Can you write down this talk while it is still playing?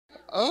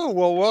Oh,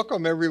 well,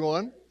 welcome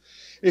everyone.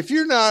 If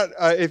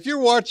you're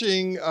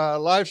watching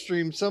live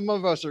stream, some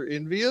of us are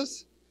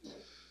envious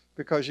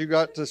because you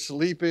got to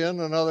sleep in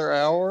another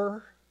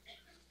hour.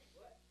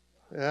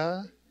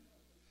 Yeah.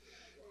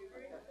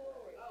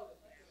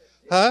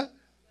 Huh?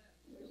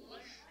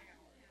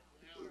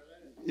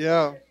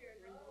 Yeah.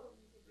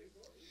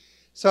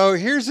 So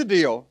here's the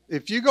deal.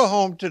 If you go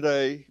home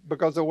today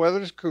because the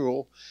weather's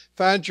cool,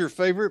 find your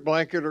favorite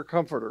blanket or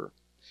comforter,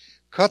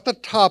 cut the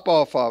top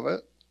off of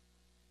it,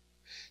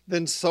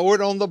 then sew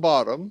it on the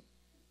bottom.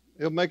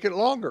 It'll make it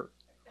longer.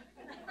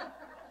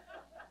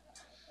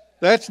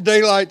 That's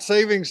daylight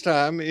savings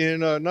time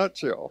in a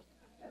nutshell.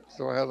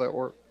 So how that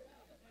works.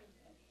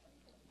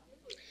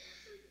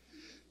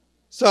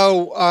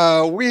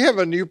 So we have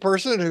a new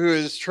person who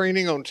is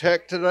training on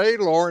tech today,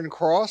 Lauren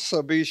Cross.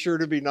 So be sure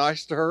to be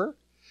nice to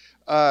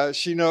her.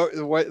 She know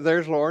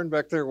there's Lauren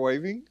back there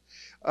waving.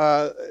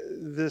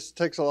 This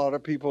takes a lot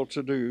of people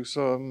to do,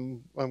 so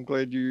I'm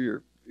glad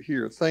you're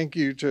here. Thank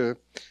you to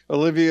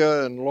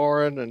Olivia and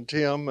Lauren and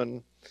Tim,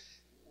 and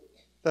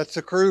that's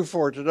the crew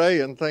for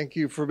today. And thank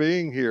you for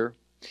being here.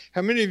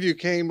 How many of you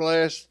came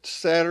last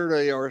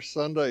Saturday or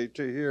Sunday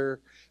to hear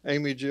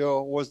Amy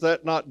Jill? Was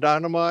that not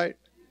dynamite?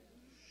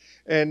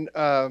 And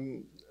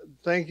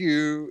thank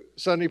you,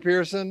 Sonny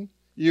Pearson,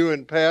 you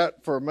and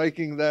Pat, for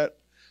making that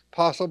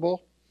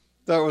possible.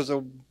 That was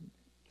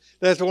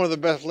that's one of the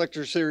best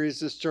lecture series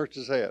this church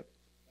has had.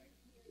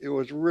 It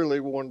was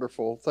really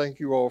wonderful. Thank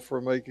you all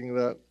for making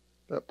that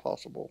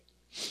possible.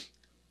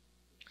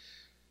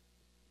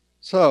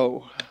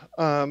 So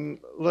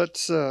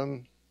let's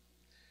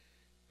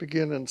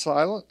begin in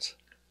silence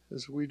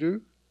as we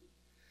do.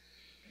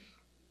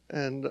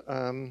 And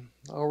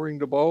I'll ring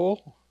the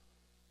bowl.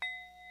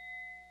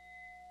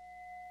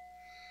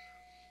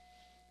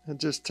 And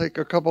just take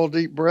a couple of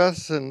deep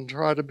breaths and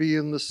try to be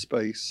in the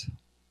space.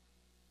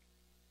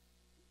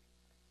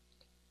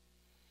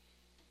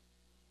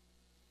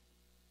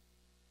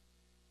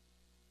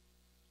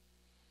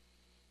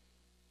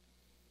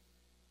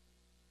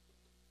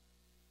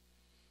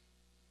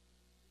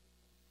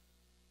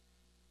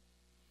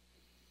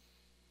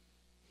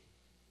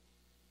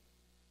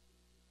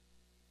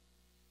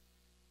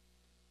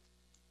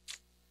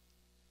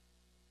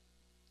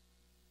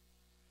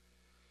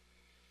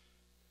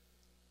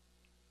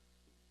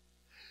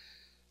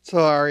 So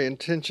our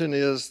intention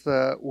is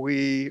that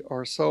we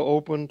are so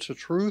open to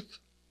truth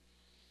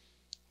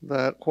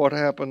that what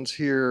happens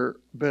here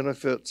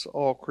benefits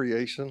all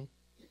creation.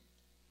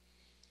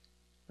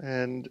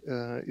 And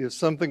if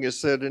something is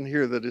said in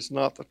here that is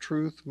not the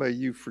truth, may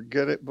you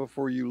forget it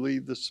before you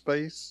leave the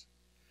space.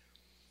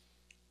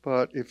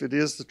 But if it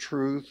is the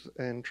truth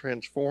and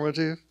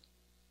transformative,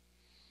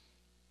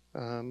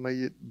 may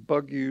it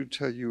bug you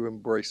till you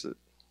embrace it.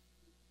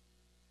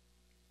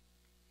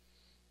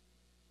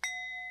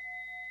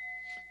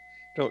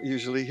 Don't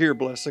usually hear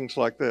blessings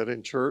like that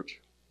in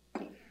church.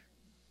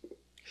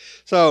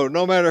 So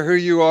no matter who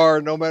you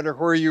are, no matter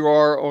where you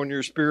are on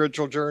your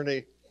spiritual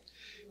journey,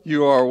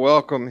 you are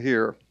welcome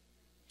here.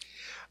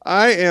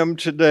 I am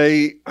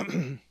today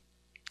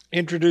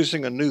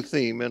introducing a new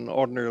theme in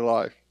ordinary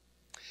life.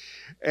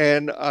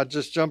 And I'll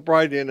just jump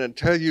right in and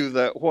tell you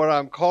that what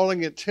I'm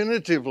calling it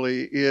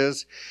tentatively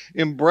is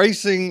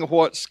embracing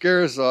what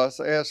scares us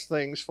as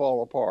things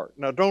fall apart.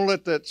 Now, don't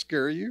let that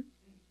scare you.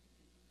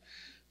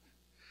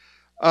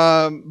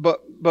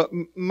 But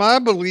my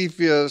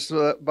belief is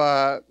that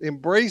by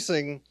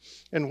embracing,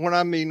 and when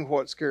I mean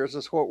what scares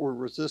us, what we're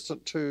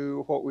resistant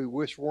to, what we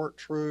wish weren't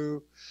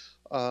true,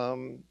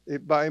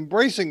 by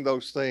embracing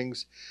those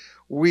things,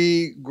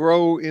 we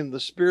grow in the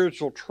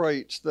spiritual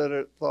traits that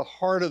are at the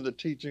heart of the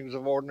teachings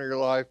of ordinary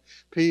life: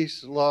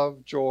 peace,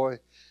 love, joy,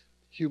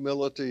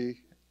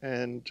 humility,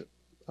 and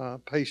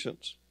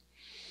patience.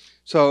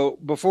 So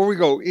before we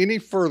go any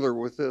further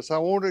with this, I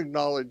want to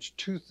acknowledge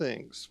two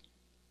things.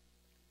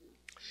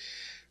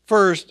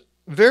 First,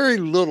 very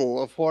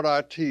little of what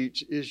I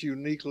teach is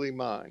uniquely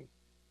mine.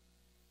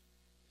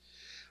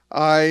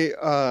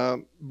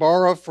 I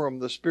borrow from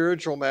the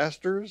spiritual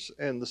masters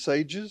and the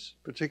sages,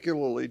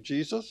 particularly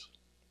Jesus.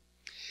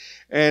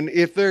 And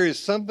if there is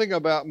something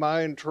about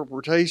my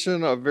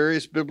interpretation of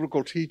various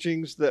biblical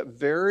teachings that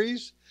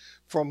varies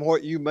from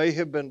what you may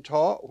have been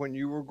taught when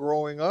you were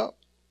growing up,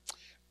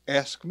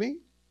 ask me.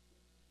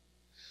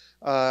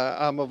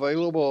 I'm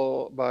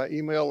available by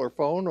email or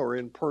phone or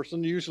in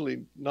person,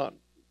 usually not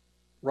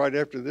right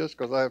after this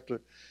because I have to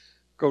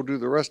go do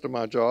the rest of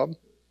my job.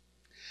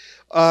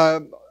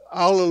 I'll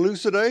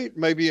elucidate,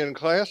 maybe in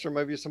class or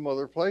maybe some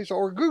other place,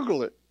 or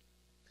Google it.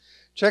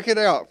 Check it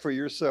out for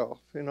yourself.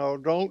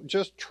 Don't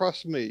just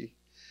trust me.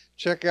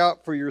 Check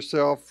out for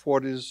yourself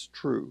what is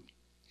true.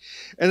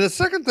 And the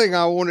second thing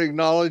I want to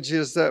acknowledge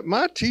is that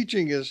my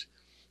teaching is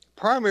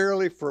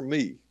primarily for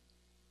me.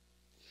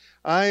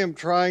 I am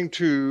trying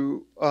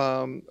to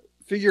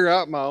figure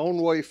out my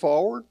own way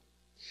forward.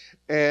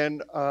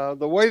 And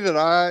the way that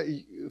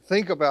I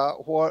think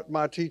about what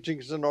my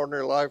teachings in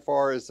ordinary life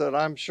are is that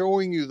I'm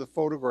showing you the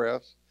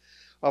photographs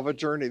of a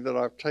journey that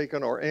I've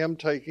taken or am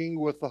taking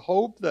with the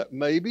hope that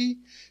maybe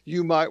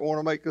you might want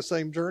to make the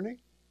same journey.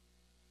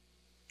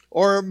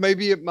 Or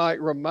maybe it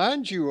might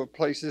remind you of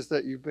places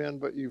that you've been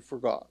but you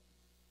forgot.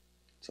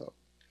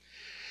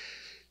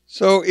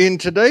 So in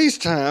today's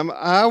time,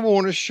 I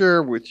want to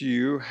share with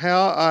you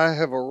how I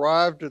have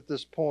arrived at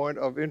this point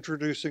of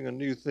introducing a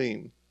new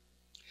theme.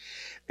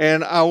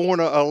 And I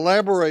want to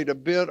elaborate a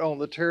bit on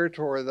the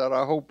territory that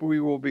I hope we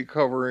will be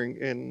covering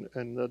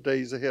in the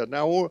days ahead.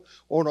 Now, I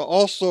want to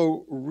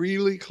also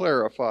really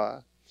clarify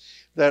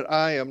that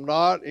I am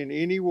not in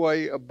any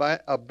way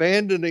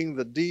abandoning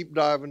the deep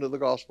dive into the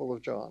Gospel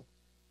of John.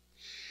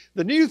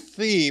 The new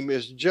theme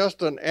is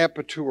just an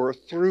aperture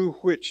through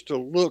which to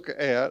look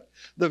at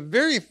the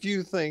very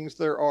few things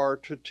there are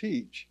to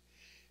teach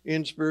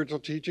in spiritual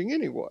teaching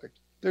anyway.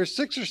 There's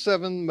 6 or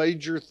 7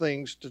 major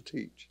things to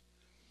teach.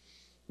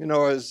 You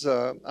know, as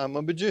I'm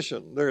a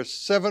magician, there's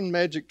 7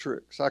 magic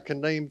tricks. I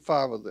can name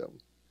 5 of them.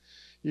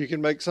 You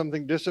can make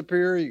something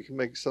disappear. You can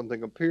make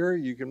something appear.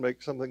 You can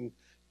make something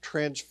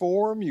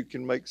transform. You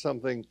can make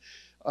something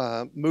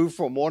move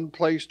from one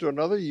place to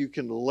another. You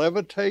can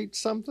levitate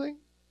something.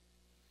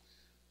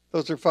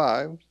 Those are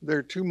 5. There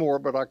are 2 more,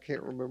 but I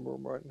can't remember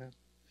them right now.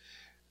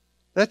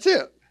 That's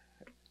it.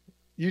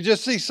 You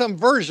just see some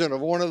version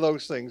of one of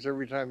those things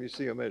every time you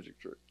see a magic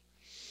trick.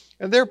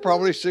 And there are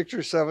probably 6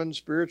 or 7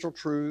 spiritual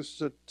truths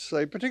that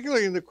say,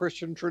 particularly in the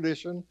Christian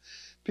tradition,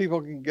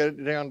 people can get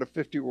it down to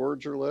 50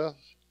 words or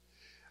less.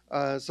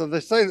 So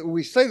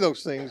we say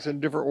those things in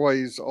different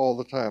ways all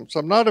the time. So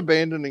I'm not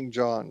abandoning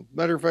John.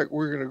 Matter of fact,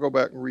 we're going to go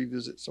back and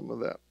revisit some of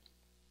that.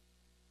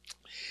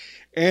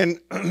 And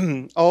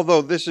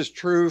although this is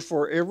true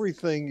for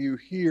everything you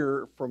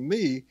hear from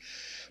me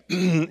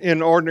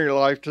in ordinary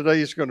life, today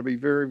is going to be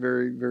very,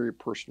 very, very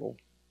personal.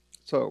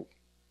 So,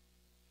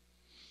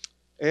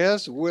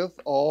 as with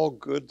all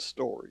good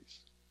stories,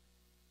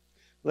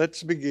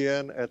 let's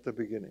begin at the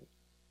beginning.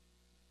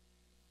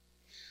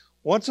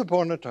 Once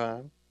upon a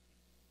time,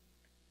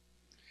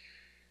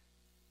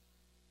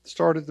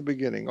 start at the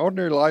beginning.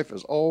 Ordinary life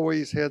has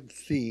always had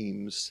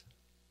themes.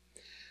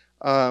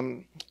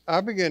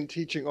 I began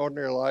teaching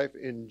ordinary life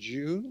in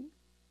June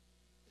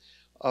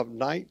of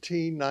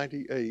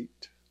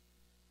 1998.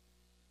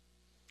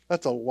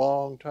 That's a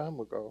long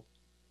time ago.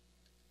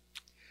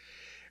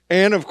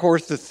 And of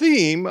course, the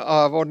theme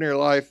of ordinary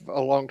life a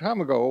long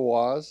time ago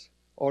was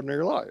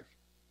ordinary life.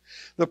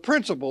 The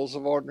principles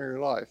of ordinary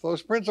life.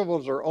 Those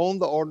principles are on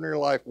the Ordinary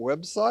Life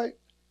website,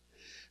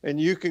 and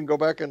you can go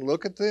back and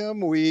look at them.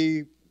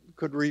 We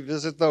could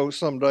revisit those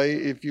someday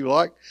if you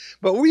like.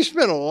 But we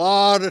spent a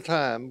lot of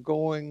time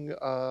going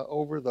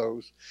over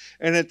those.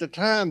 And at the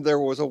time, there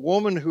was a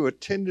woman who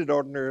attended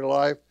Ordinary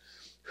Life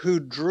who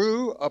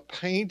drew a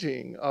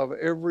painting of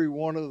every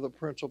one of the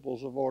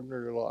principles of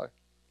ordinary life.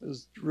 It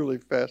was really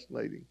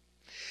fascinating.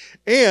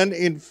 And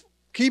in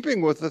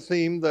keeping with the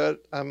theme that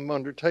I'm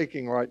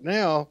undertaking right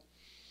now,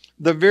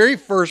 the very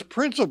first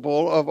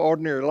principle of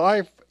ordinary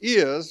life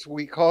is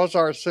we cause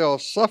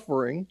ourselves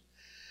suffering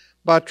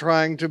by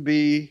trying to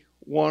be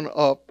one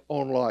up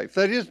on life.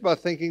 That is, by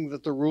thinking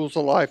that the rules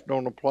of life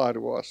don't apply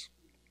to us.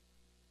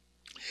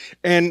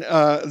 And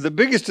the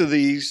biggest of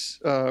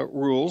these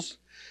rules,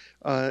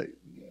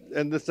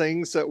 and the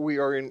things that we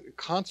are in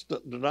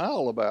constant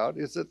denial about,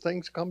 is that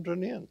things come to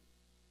an end.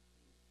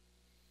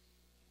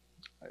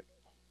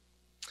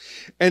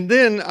 And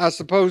then I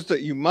suppose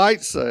that you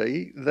might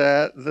say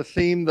that the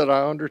theme that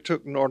I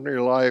undertook in ordinary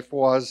life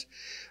was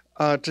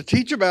to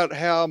teach about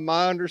how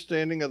my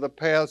understanding of the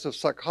paths of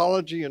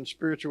psychology and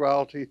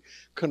spirituality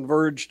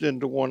converged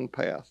into one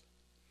path.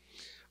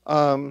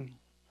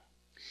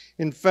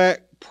 In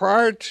fact,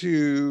 prior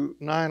to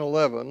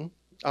 9/11,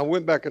 I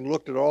went back and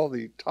looked at all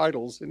the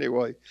titles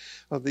anyway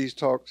of these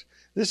talks.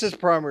 This is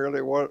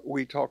primarily what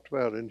we talked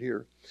about in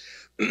here.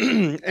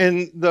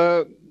 And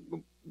the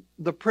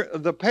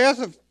path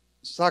of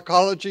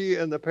psychology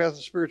and the path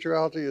of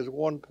spirituality is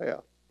one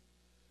path.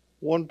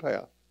 One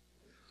path.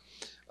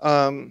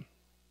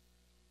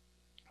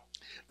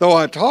 Though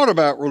I taught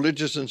about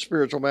religious and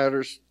spiritual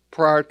matters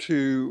prior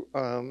to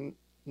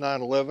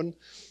 9/11,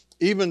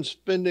 even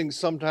spending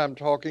some time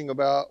talking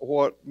about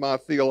what my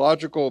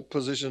theological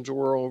positions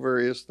were on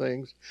various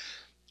things,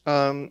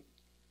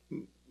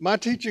 my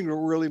teaching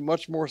were really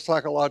much more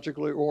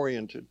psychologically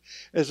oriented.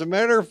 As a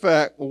matter of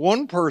fact,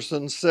 one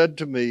person said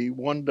to me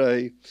one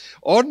day,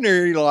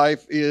 ordinary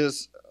life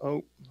is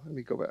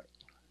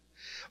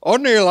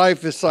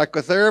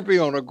psychotherapy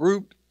on a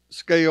group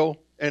scale,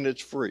 and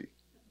it's free.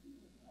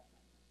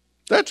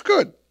 That's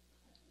good.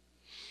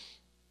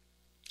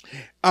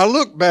 I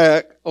look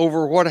back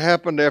over what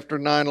happened after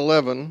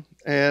 9/11,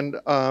 and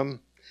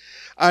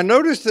I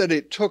noticed that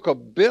it took a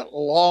bit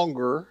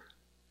longer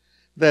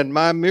than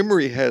my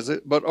memory has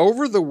it, but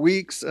over the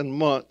weeks and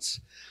months,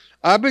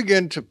 I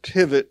began to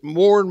pivot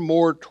more and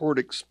more toward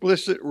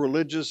explicit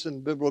religious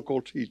and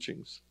biblical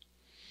teachings.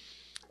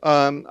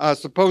 I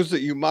suppose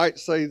that you might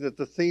say that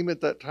the theme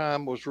at that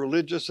time was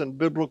religious and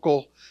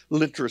biblical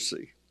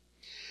literacy.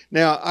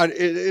 Now,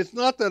 it's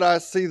not that I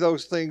see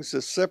those things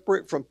as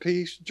separate from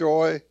peace,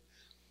 joy,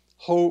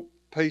 hope,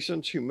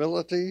 patience,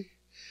 humility,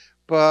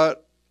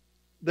 but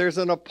there's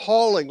an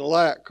appalling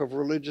lack of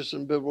religious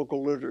and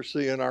biblical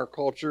literacy in our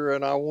culture,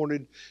 and I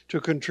wanted to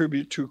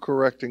contribute to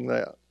correcting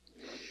that.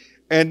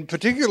 And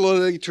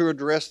particularly to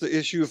address the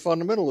issue of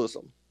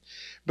fundamentalism,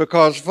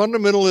 because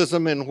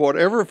fundamentalism in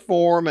whatever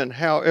form and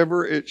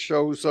however it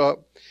shows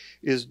up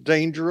is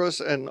dangerous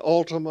and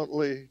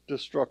ultimately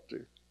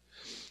destructive.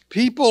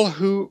 People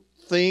who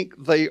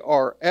think they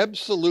are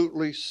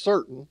absolutely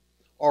certain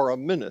are a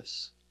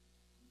menace.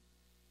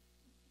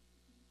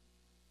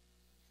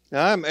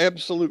 Now, I'm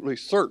absolutely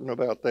certain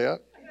about that.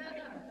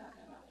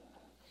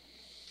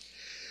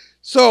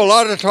 So, a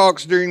lot of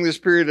talks during this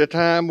period of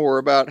time were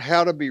about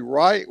how to be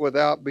right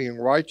without being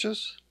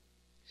righteous.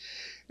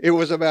 It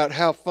was about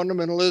how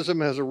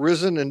fundamentalism has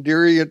arisen in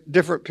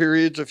different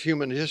periods of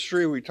human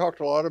history. We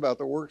talked a lot about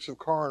the works of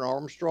Karen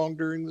Armstrong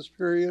during this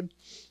period.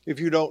 If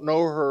you don't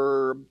know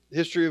her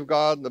History of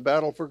God and The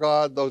Battle for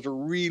God, those are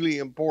really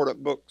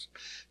important books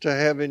to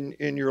have in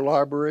your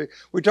library.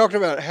 We talked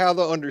about how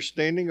the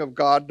understanding of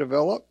God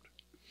developed.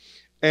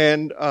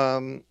 And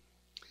I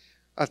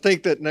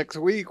think that next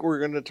week we're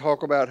going to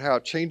talk about how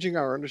changing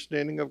our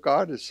understanding of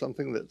God is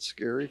something that's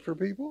scary for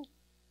people,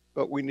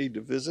 but we need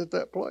to visit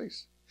that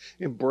place.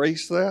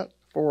 Embrace that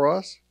for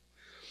us.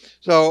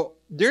 So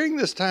during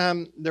this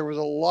time, there was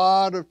a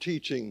lot of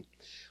teaching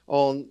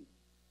on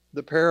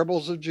the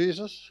parables of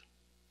Jesus,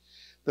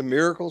 the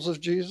miracles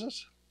of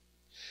Jesus.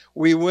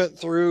 We went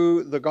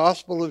through the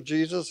gospel of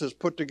Jesus as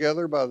put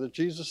together by the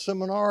Jesus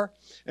Seminar.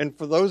 And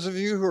for those of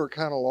you who are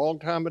kind of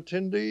long-time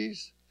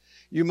attendees,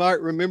 you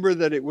might remember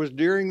that it was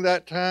during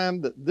that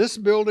time that this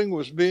building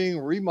was being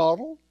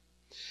remodeled.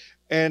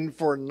 And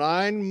for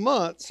 9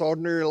 months,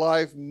 Ordinary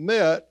Life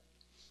met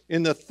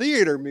in the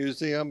Theater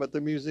Museum at the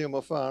Museum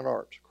of Fine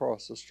Arts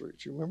across the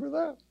street. You remember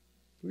that?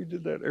 We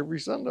did that every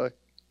Sunday.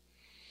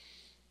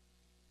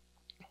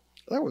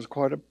 That was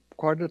quite a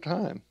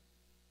time.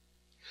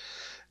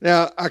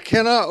 Now, I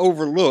cannot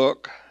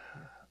won't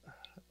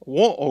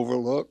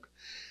overlook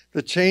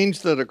the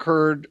change that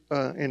occurred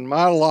in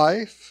my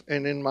life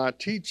and in my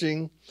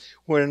teaching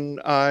when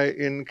I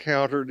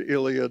encountered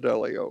Ilia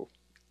Delio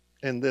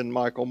and then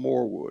Michael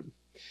Morwood.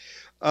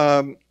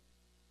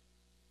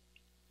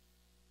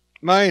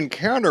 My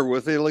encounter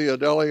with Ilia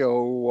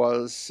Delio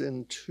was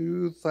in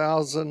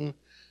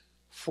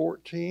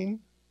 2014.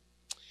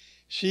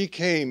 She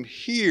came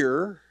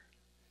here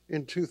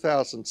in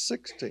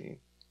 2016.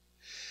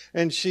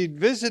 And she'd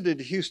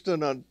visited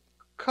Houston a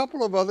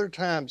couple of other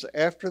times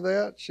after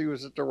that. She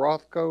was at the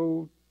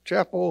Rothko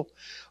Chapel.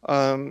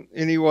 When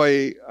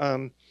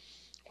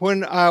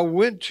I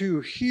went to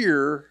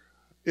hear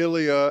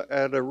Ilia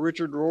at a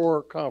Richard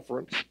Rohr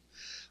conference,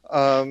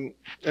 and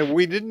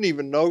we didn't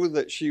even know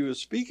that she was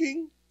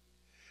speaking.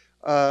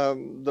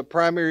 The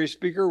primary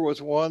speaker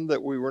was one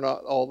that we were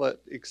not all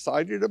that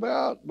excited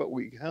about, but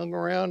we hung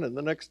around, and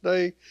the next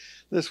day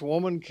this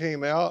woman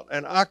came out,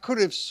 and I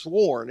could have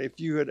sworn if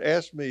you had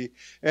asked me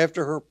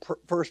after her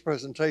first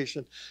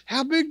presentation,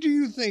 how big do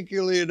you think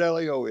Ilia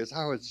Delio is?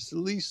 I was at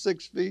least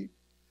 6 feet.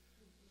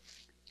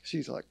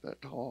 She's like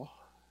that tall.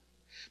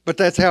 But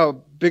that's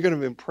how big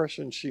an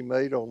impression she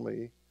made on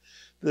me.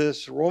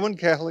 This Roman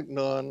Catholic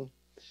nun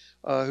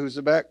who's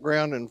a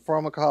background in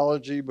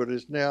pharmacology but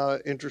is now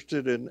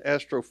interested in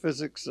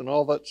astrophysics and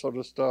all that sort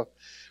of stuff,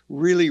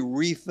 really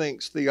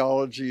rethinks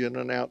theology in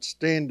an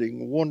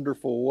outstanding,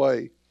 wonderful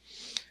way.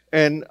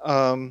 And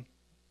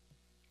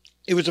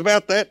it was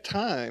about that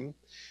time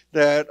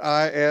that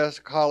I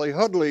asked Holly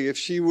Hudley if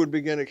she would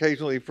begin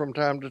occasionally from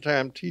time to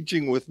time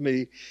teaching with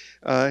me,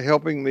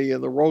 helping me,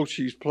 and the role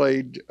she's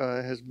played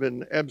has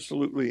been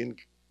absolutely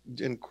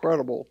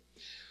incredible.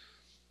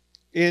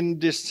 In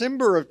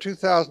December of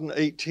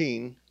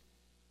 2018,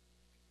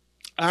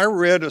 I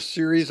read a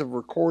series of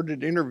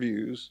recorded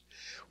interviews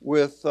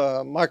with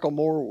Michael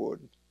Morwood.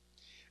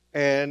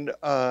 And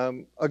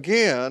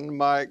again,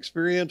 my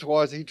experience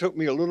was he took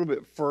me a little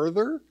bit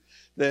further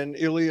than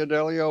Ilia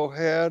Delio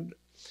had.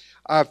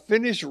 I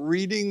finished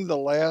reading the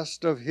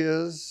last of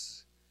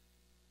his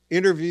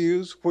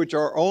interviews, which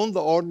are on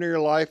the Ordinary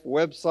Life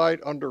website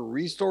under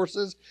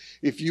resources.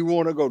 If you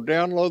want to go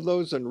download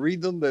those and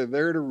read them, they're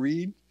there to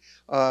read.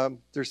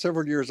 They're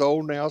several years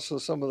old now, so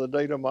some of the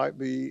data might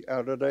be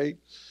out of date.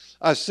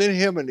 I sent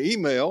him an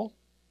email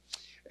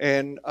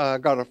and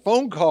got a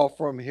phone call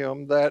from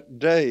him that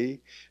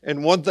day.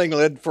 And one thing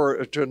led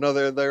to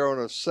another. They're on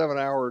a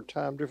 7-hour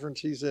time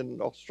difference. He's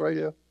in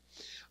Australia.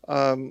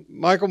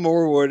 Michael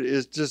Morwood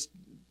is just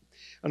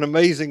an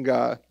amazing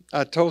guy.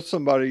 I told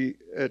somebody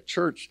at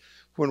church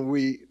when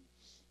we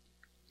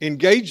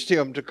engaged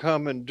him to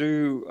come and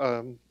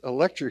do a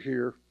lecture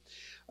here,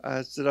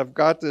 I said, I've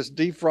got this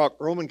defrocked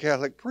Roman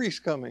Catholic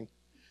priest coming.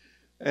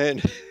 And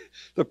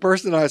the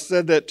person I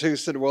said that to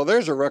said, well,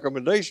 there's a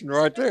recommendation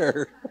right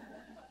there.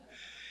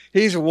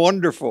 He's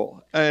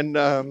wonderful.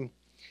 And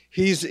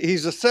he's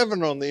a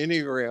 7 on the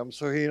Enneagram,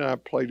 so he and I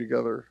play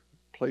together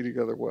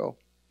well.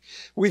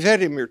 We've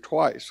had him here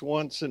twice,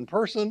 once in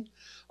person,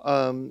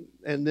 and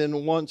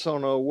then once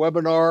on a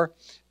webinar.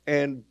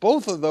 And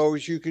both of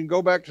those, you can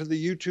go back to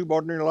the YouTube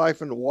Ordinary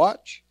Life and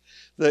watch.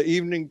 The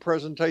evening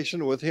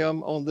presentation with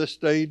him on this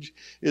stage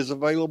is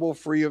available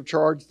free of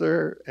charge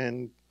there,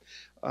 and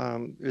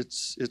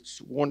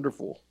it's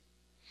wonderful.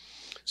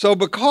 So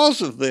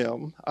because of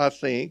them, I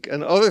think,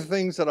 and other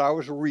things that I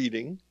was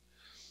reading,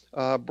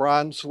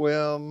 Brian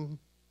Swim,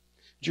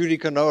 Judy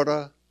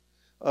Canota,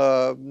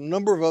 a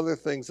number of other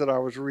things that I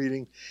was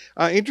reading,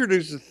 I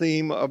introduced a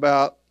theme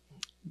about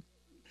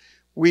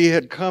we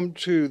had come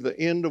to the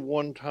end of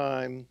one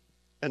time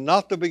and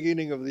not the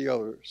beginning of the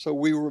other. So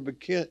we were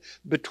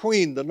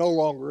between the no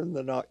longer and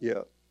the not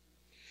yet.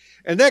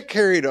 And that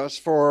carried us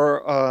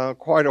for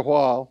quite a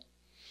while.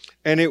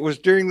 And it was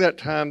during that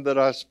time that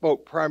I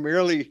spoke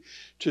primarily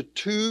to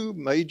two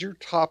major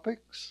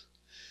topics: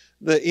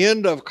 the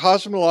end of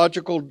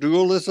cosmological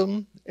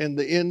dualism and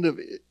the end of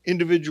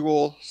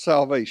individual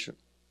salvation.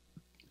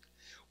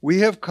 We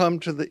have come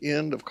to the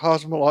end of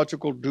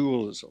cosmological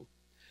dualism.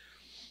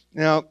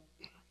 Now,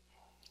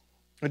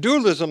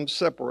 dualism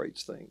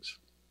separates things.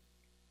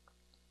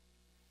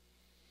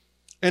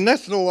 And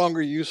that's no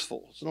longer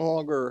useful. It's no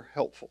longer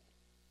helpful,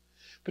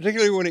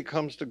 particularly when it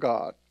comes to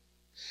God.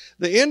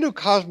 The end of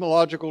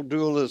cosmological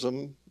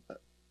dualism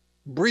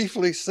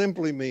briefly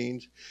simply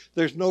means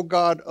there's no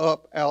God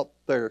up out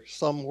there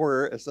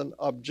somewhere as an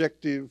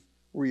objective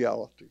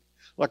reality,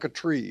 like a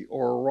tree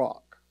or a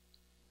rock.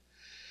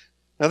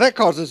 Now that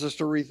causes us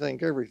to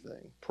rethink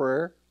everything.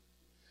 Prayer,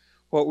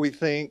 what we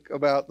think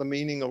about the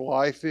meaning of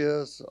life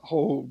is, a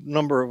whole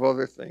number of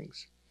other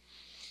things.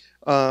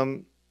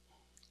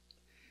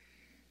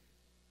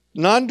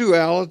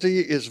 Non-duality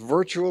is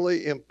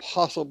virtually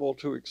impossible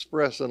to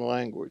express in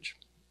language.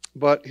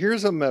 But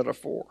here's a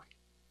metaphor.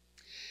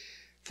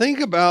 Think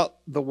about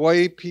the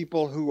way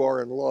people who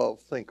are in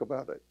love think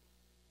about it.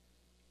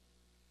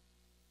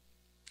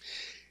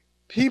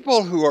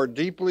 People who are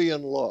deeply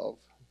in love,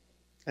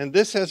 and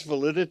this has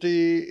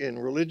validity in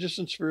religious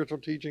and spiritual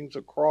teachings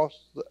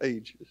across the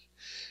ages.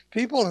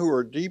 People who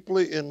are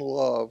deeply in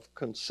love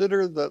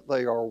consider that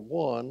they are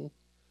one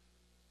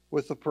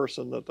with the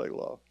person that they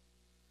love.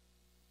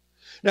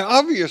 Now,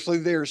 obviously,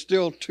 they are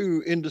still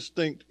two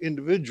indistinct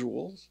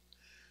individuals,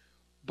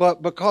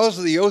 but because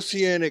of the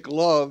oceanic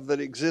love that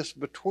exists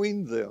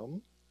between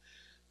them,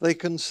 they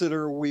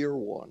consider we are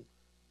one.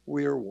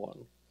 We are one,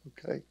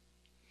 okay?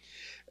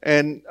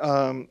 And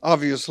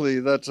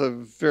obviously, that's a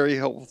very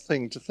helpful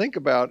thing to think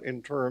about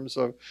in terms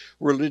of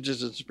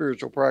religious and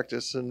spiritual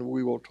practice, and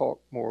we will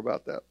talk more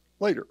about that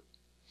later.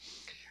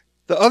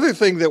 The other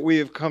thing that we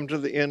have come to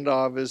the end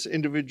of is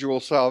individual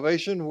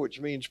salvation,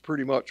 which means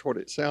pretty much what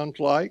it sounds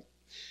like.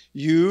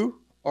 You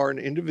are an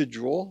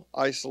individual,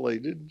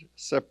 isolated,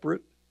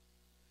 separate.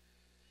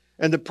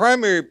 And the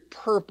primary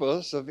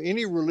purpose of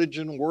any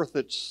religion worth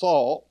its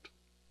salt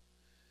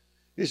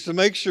is to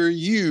make sure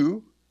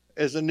you,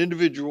 as an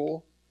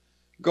individual,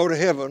 go to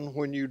heaven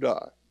when you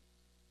die.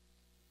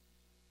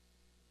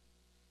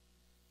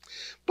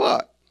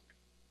 But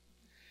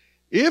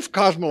if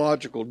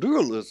cosmological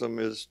dualism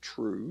is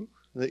true,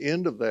 the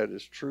end of that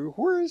is true,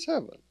 where is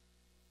heaven?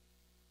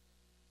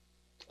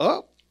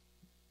 Up.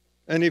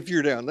 And if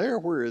you're down there,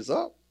 where is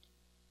up?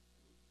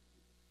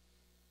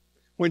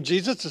 When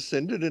Jesus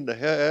ascended into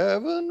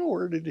heaven,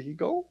 where did he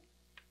go?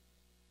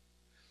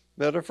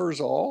 Metaphors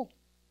all.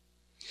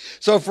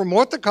 So from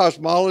what the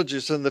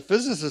cosmologists and the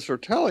physicists are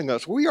telling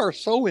us, we are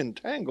so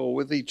entangled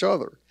with each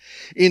other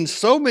in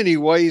so many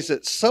ways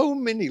at so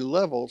many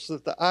levels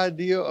that the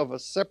idea of a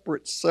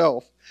separate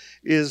self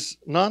is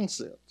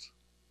nonsense.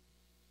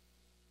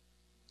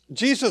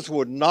 Jesus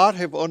would not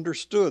have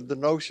understood the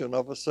notion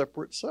of a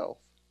separate self.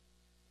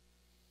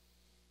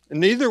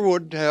 Neither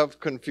would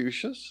have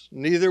Confucius,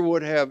 neither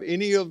would have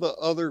any of the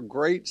other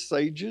great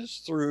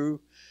sages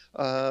through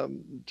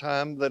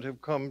time that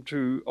have come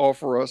to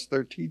offer us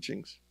their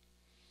teachings.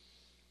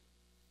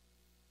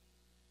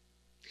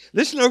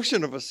 This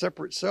notion of a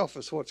separate self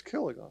is what's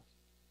killing us.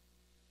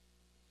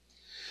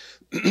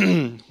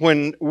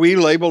 When we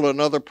label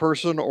another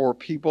person or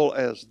people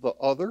as the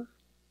other,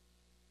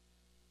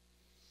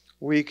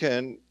 we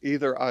can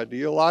either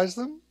idealize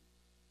them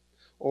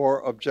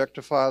or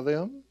objectify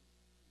them.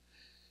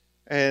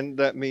 And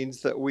that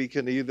means that we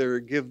can either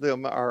give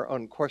them our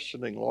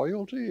unquestioning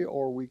loyalty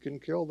or we can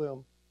kill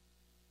them.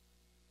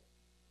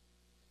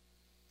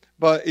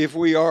 But if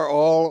we are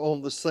all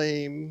on the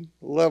same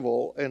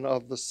level and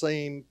of the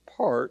same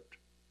part,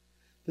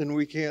 then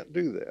we can't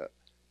do that.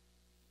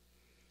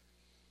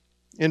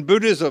 In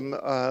Buddhism,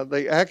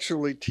 they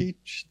actually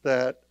teach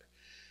that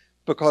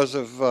because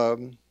of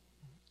the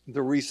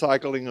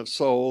recycling of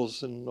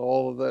souls and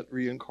all of that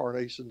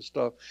reincarnation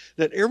stuff,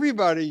 that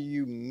everybody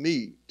you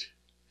meet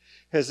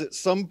has at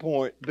some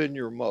point been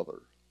your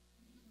mother.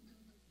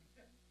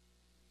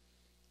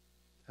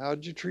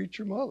 How'd you treat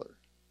your mother?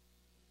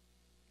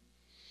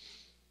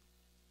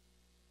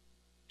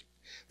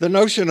 The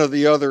notion of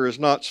the other is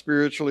not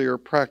spiritually or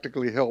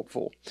practically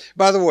helpful.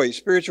 By the way,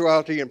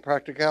 spirituality and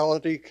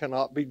practicality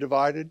cannot be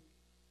divided.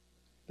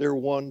 They're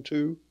one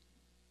too.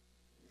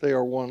 They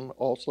are one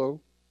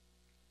also.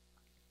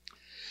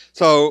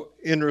 So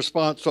in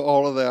response to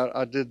all of that,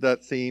 I did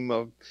that theme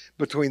of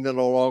between the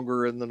no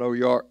longer and the no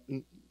yard,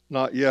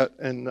 not yet,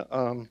 and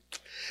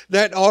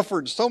that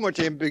offered so much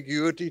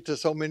ambiguity to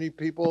so many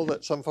people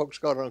that some folks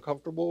got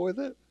uncomfortable with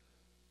it.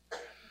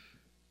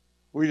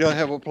 We don't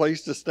have a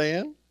place to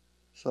stand,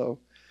 so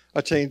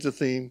I changed the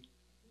theme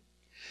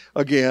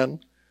again,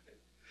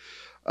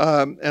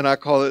 and I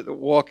call it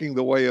 "Walking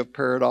the Way of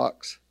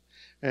Paradox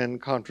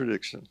and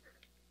Contradiction,"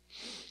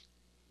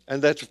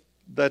 and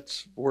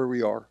that's where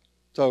we are.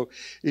 So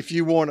if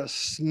you want a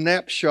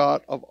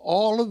snapshot of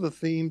all of the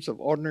themes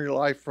of ordinary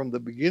life from the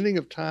beginning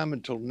of time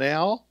until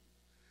now,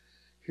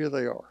 here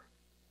they are.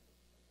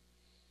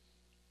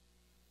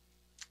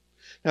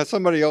 Now,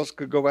 somebody else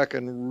could go back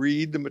and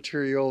read the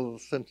material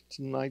since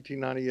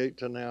 1998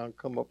 to now and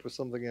come up with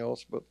something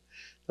else, but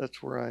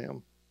that's where I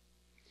am.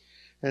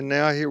 And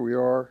now here we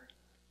are.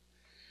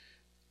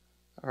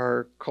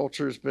 Our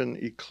culture has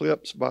been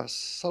eclipsed by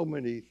so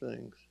many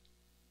things,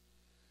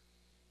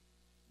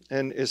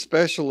 and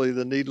especially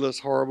the needless,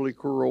 horribly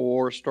cruel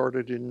war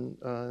started in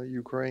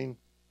Ukraine.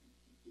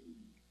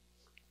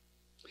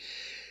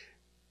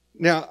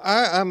 Now,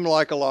 I'm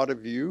like a lot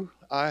of you.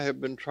 I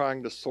have been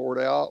trying to sort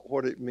out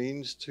what it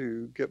means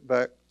to get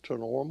back to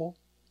normal.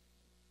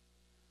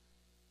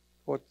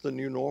 What's the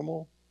new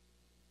normal?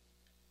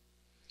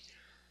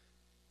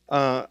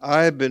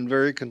 I have been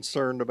very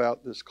concerned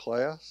about this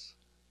class.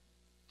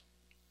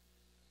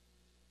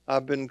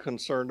 I've been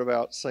concerned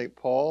about St.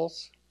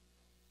 Paul's.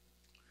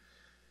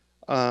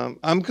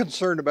 I'm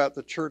concerned about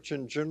the church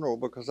in general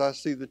because I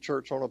see the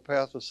church on a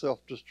path of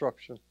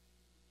self-destruction.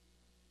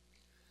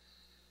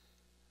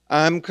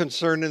 I'm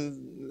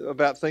concerned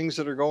about things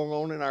that are going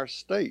on in our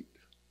state,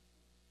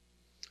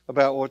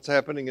 about what's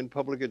happening in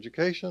public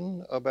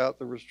education, about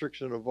the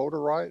restriction of voter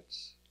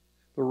rights,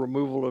 the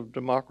removal of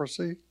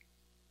democracy.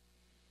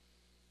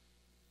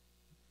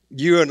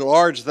 You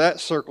enlarge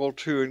that circle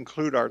to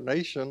include our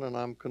nation, and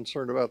I'm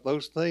concerned about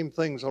those same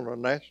things on a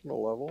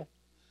national level,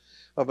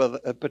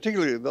 about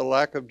particularly the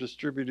lack of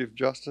distributive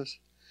justice.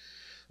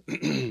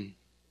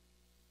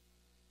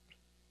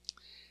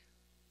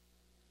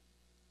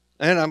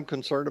 And I'm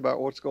concerned about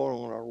what's going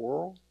on in our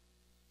world.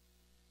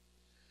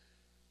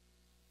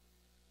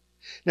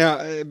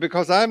 Now,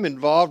 because I'm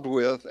involved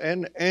with,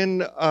 and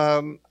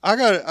I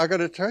got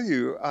to tell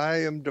you,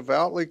 I am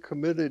devoutly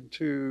committed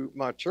to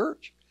my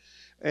church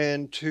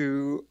and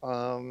to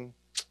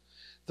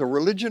the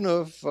religion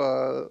of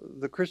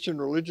the Christian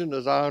religion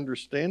as I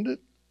understand it,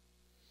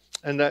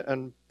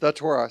 and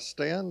that's where I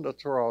stand.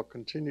 That's where I'll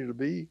continue to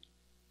be.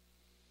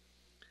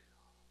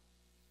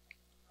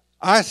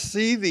 I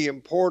see the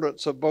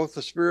importance of both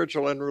the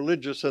spiritual and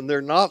religious, and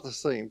they're not the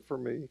same for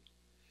me,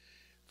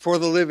 for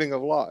the living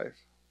of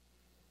life.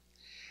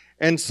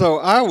 And so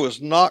I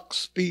was knocked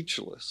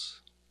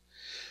speechless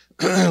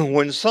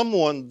when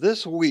someone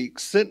this week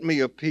sent me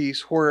a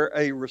piece where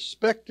a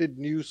respected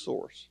news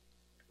source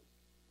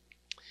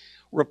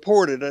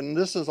reported, and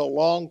this is a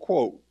long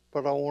quote,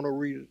 but I want to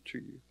read it to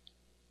you.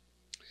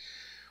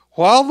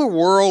 While the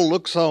world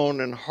looks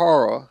on in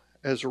horror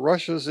as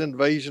Russia's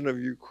invasion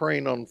of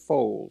Ukraine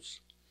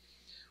unfolds,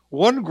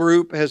 one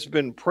group has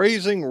been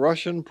praising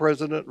Russian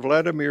President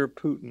Vladimir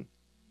Putin.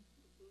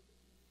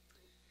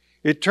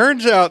 It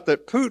turns out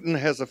that Putin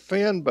has a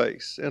fan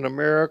base in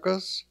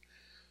America's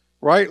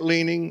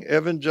right-leaning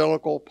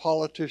evangelical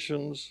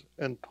politicians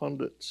and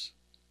pundits.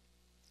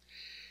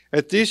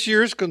 At this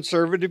year's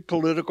Conservative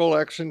Political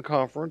Action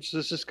Conference,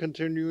 this is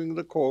continuing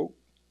the quote,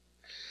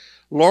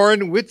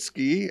 Lauren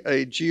Witzke,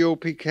 a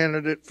GOP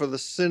candidate for the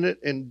Senate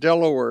in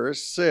Delaware,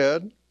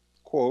 said,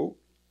 quote,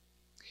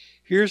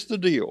 here's the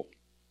deal.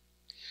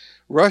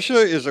 Russia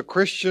is a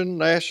Christian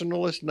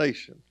nationalist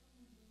nation.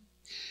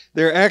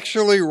 They're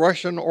actually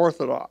Russian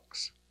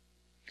Orthodox.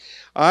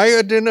 I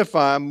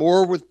identify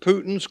more with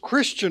Putin's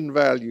Christian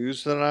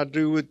values than I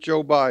do with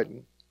Joe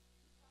Biden.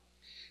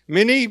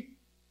 Many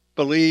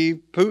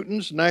believe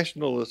Putin's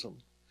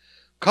nationalism,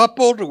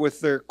 coupled with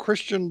their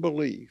Christian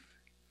belief,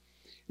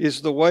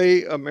 is the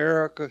way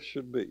America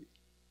should be.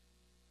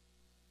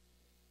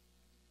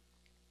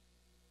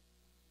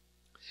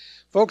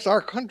 Folks,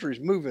 our country's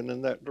moving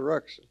in that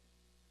direction.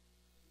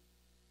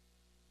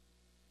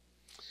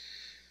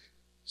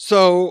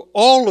 So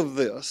all of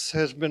this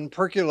has been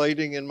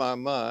percolating in my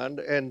mind,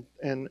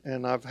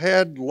 and I've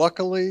had,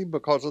 luckily,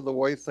 because of the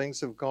way things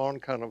have gone,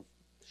 kind of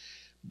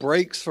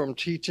breaks from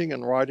teaching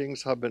and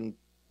writings. I've been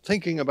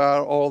thinking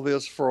about all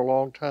this for a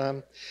long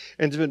time,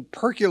 and it's been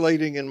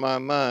percolating in my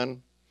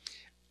mind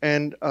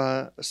and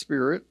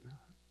spirit.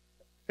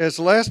 As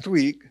last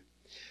week,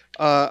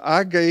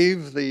 I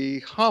gave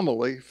the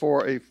homily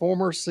for a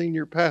former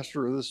senior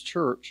pastor of this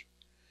church,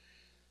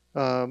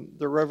 the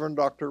Reverend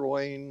Dr.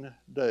 Wayne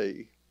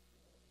Day.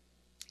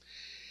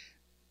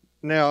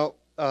 Now,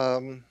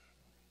 I've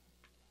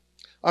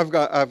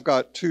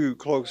got two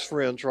close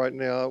friends right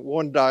now.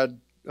 One died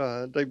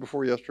day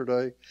before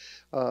yesterday.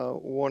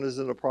 One is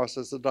in the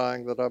process of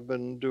dying that I've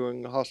been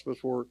doing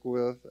hospice work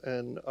with,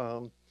 and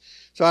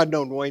so I'd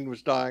known Wayne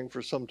was dying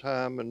for some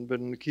time and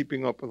been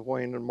keeping up with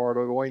Wayne and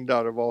Marta. Wayne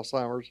died of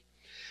Alzheimer's.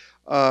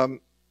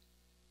 Um,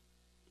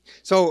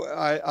 so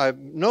I've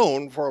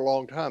known for a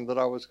long time that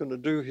I was going to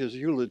do his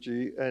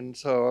eulogy, and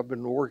so I've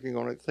been working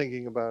on it,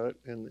 thinking about it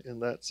in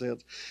that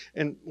sense.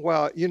 And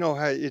wow, you know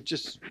how it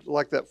just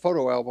like that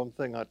photo album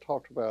thing I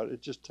talked about,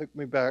 it just took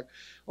me back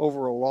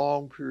over a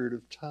long period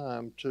of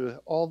time to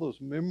all those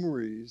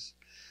memories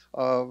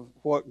of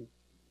what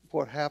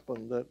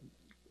happened that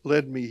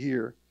led me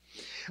here.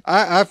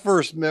 I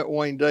first met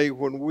Wayne Day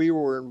when we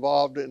were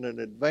involved in an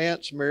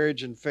advanced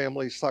marriage and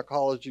family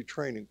psychology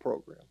training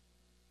program.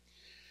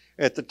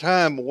 At the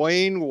time,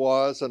 Wayne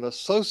was an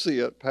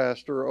associate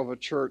pastor of a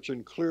church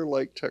in Clear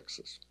Lake,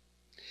 Texas.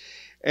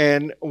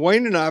 And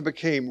Wayne and I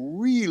became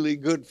really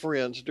good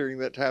friends during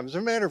that time. As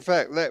a matter of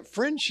fact, that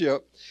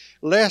friendship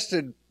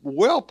lasted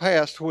well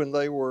past when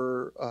they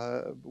were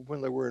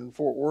in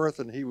Fort Worth,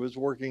 and he was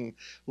working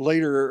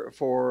later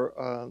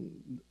for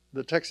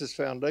the Texas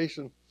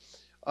Foundation.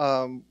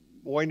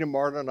 Wayne and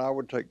Marta and I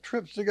would take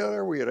trips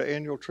together. We had an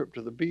annual trip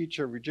to the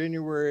beach every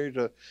January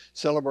to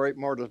celebrate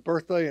Marta's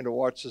birthday and to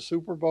watch the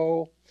Super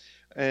Bowl.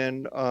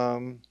 And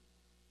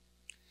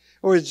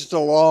it was just a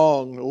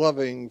long,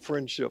 loving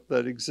friendship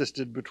that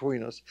existed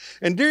between us.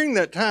 And during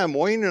that time,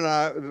 Wayne and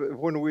I,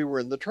 when we were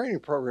in the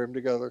training program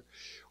together,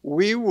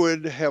 we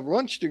would have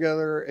lunch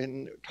together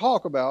and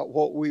talk about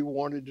what we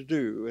wanted to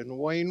do. And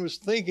Wayne was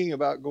thinking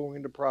about going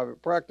into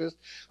private practice.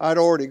 I'd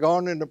already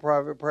gone into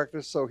private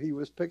practice, so he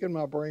was picking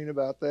my brain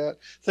about that,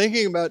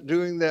 thinking about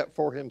doing that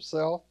for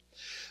himself.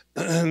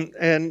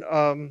 And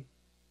I'm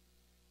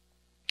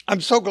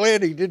so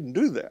glad he didn't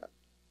do that,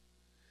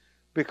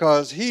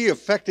 because he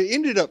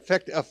ended up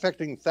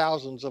affecting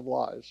thousands of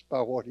lives by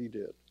what he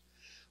did.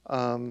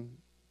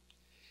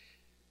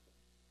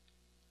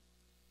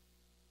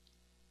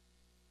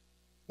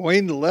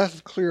 Wayne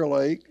left Clear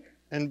Lake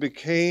and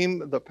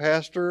became the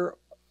pastor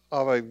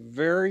of a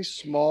very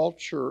small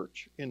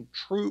church in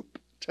Troop,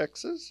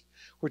 Texas,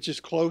 which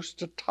is close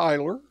to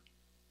Tyler.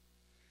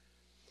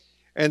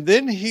 And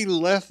then he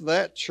left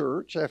that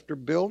church after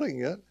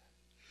building it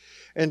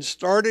and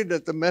started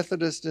at the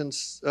Methodist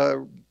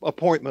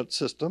appointment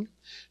system,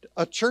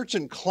 a church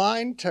in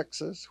Klein,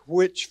 Texas,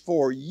 which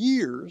for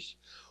years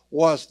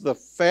was the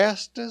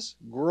fastest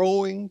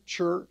growing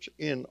church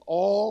in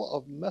all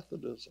of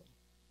Methodism.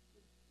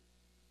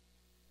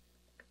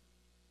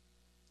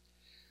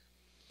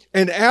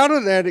 And out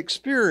of that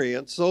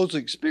experience, those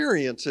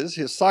experiences,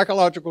 his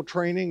psychological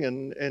training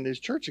and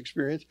his church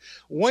experience,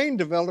 Wayne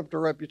developed a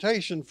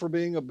reputation for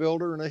being a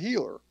builder and a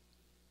healer.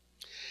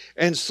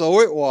 And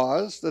so it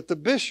was that the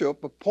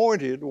bishop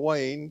appointed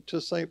Wayne to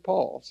St.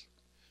 Paul's,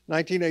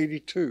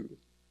 1982.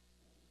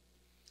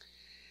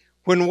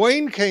 When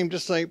Wayne came to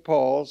St.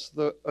 Paul's,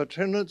 the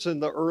attendance in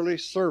the early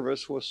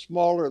service was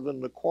smaller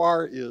than the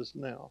choir is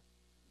now.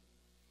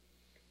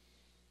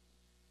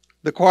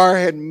 The choir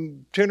had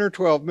 10 or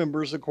 12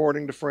 members,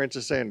 according to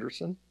Francis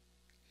Anderson.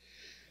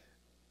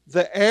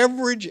 The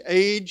average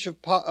age of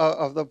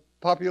the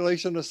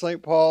population of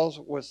St. Paul's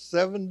was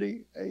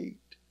 78.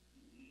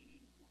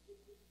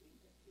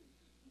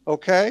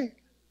 Okay?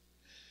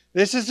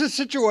 This is a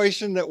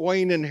situation that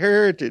Wayne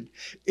inherited.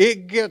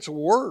 It gets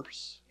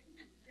worse.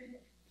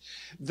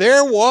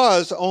 There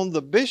was on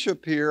the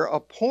bishop here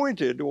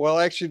appointed, well,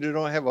 actually they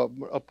don't have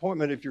an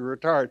appointment if you're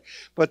retired,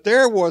 but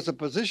there was a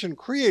position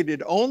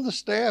created on the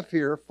staff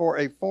here for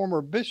a former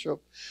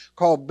bishop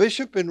called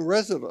Bishop in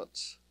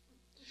Residence.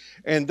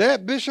 And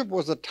that bishop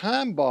was a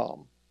time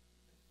bomb,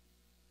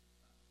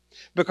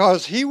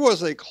 because he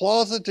was a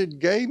closeted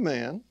gay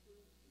man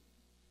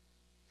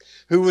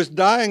who was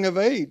dying of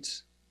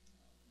AIDS.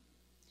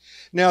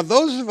 Now,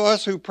 those of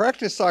us who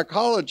practiced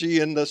psychology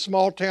in the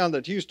small town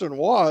that Houston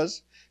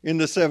was in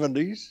the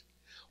 70s,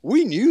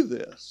 we knew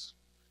this.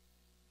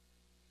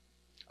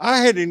 I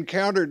had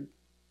encountered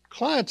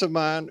clients of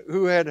mine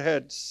who had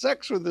had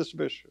sex with this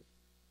bishop.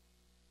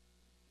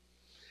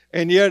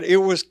 And yet it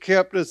was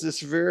kept as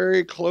this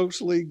very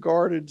closely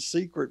guarded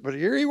secret. But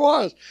here he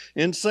was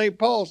in St.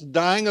 Paul's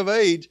dying of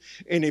AIDS.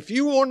 And if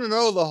you want to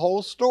know the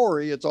whole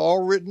story, it's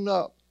all written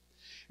up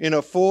in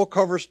a full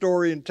cover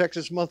story in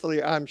Texas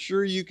Monthly. I'm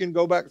sure you can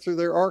go back through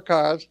their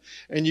archives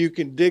and you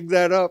can dig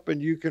that up and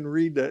you can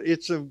read that.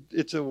 It's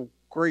a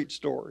great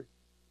story.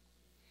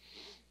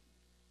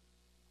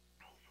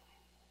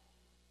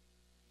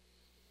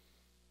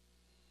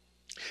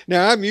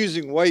 Now, I'm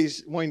using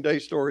Wayne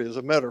Day's story as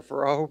a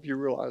metaphor. I hope you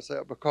realize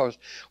that, because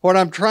what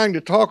I'm trying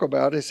to talk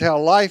about is how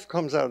life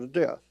comes out of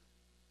death.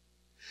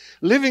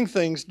 Living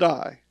things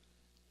die.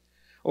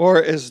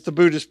 Or as the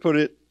Buddhists put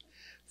it,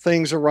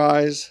 things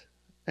arise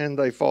and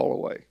they fall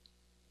away.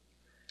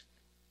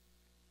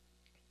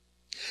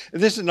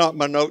 This is not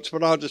my notes,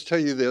 but I'll just tell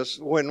you this.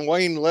 When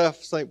Wayne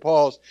left St.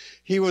 Paul's,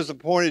 he was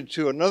appointed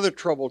to another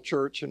troubled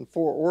church in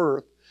Fort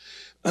Worth,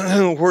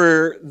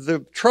 where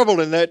the trouble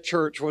in that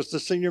church was the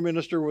senior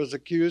minister was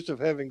accused of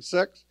having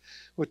sex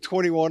with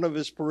 21 of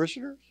his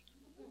parishioners.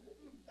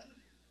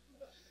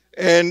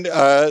 And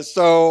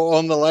so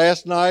on the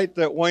last night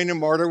that Wayne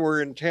and Marta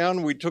were in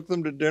town, we took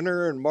them to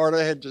dinner, and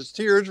Marta had just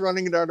tears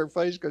running down her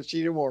face because she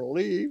didn't want to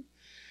leave.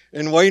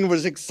 And Wayne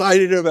was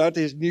excited about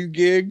his new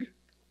gig.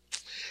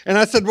 And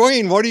I said,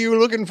 Wayne, what are you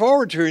looking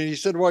forward to? And he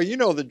said, well, you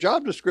know, the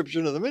job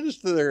description of the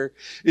minister there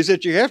is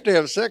that you have to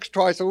have sex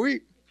twice a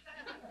week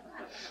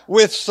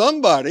with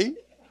somebody.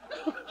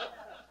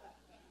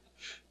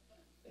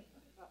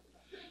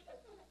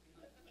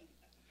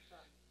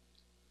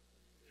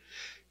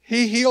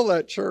 He healed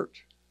that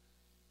church,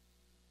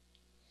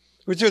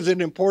 which is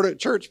an important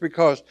church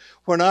because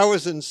when I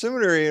was in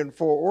seminary in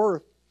Fort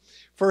Worth,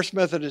 First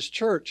Methodist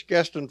Church,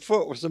 Gaston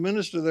Foote was the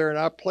minister there, and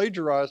I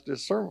plagiarized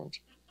his sermons.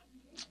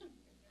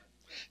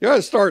 You got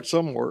to start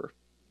somewhere.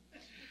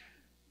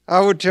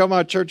 I would tell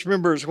my church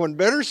members, when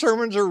better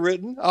sermons are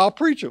written, I'll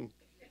preach them.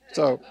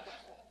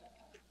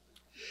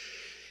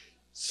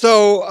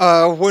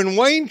 So when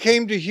Wayne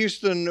came to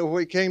Houston,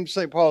 we came to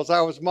St. Paul's,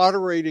 I was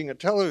moderating a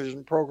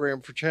television program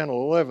for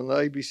Channel 11, the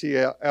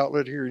ABC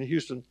outlet here in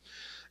Houston.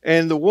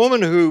 And the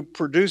woman who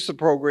produced the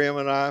program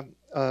and I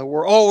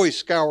were always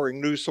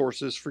scouring news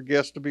sources for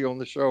guests to be on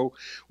the show.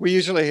 We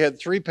usually had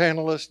 3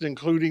 panelists,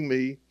 including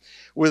me.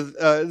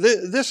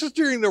 This is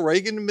during the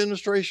Reagan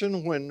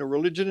administration when the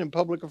religion and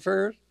public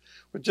affairs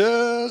were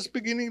just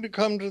beginning to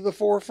come to the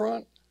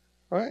forefront,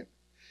 right?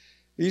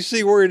 You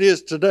see where it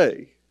is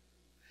today.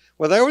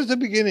 Well, that was the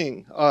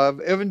beginning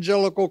of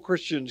evangelical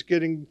Christians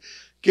getting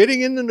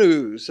in the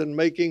news and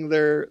making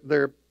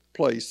their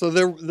place. So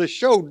the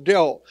show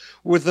dealt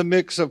with the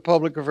mix of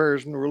public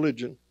affairs and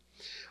religion.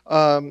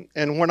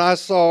 And when I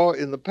saw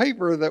in the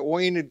paper that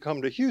Wayne had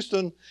come to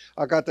Houston,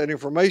 I got that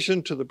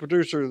information to the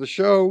producer of the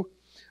show.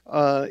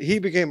 He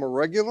became a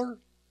regular.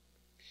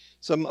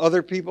 Some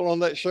other people on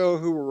that show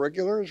who were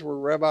regulars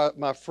were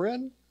my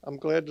friend, I'm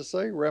glad to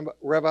say,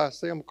 Rabbi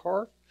Sam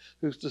Karff,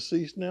 who's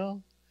deceased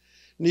now.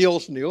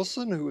 Niels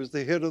Nielsen, who was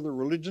the head of the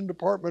religion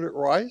department at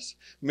Rice,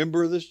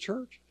 member of this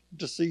church,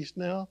 deceased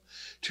now.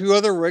 2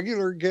 other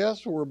regular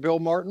guests were Bill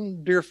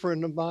Martin, dear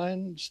friend of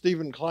mine,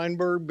 Stephen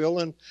Kleinberg. Bill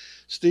and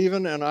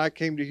Stephen and I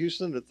came to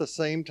Houston at the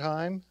same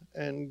time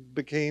and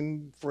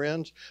became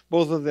friends.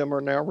 Both of them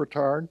are now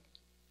retired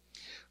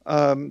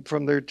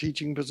from their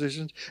teaching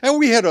positions. And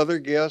we had other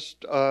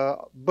guests,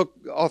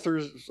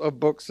 authors of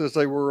books as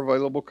they were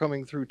available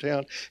coming through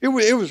town. It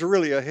was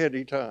really a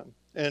heady time.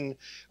 And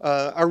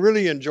I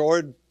really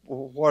enjoyed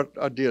what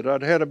I did.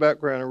 I'd had a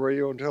background in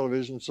radio and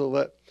television, so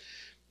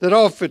that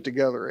all fit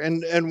together.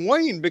 And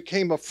Wayne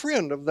became a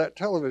friend of that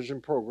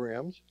television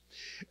programs,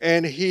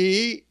 and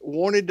he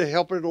wanted to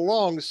help it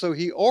along. So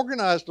he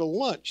organized a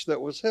lunch that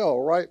was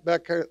held right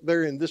back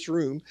there in this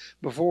room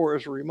before it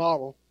was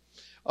remodeled,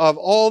 of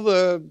all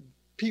the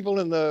people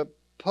in the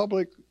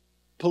public,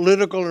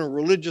 political and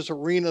religious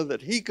arena that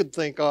he could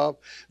think of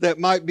that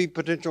might be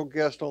potential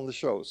guests on the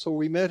show. So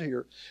we met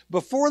here.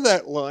 Before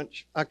that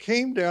lunch, I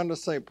came down to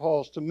St.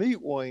 Paul's to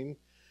meet Wayne,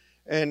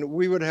 and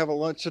we would have a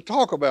lunch to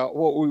talk about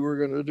what we were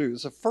going to do.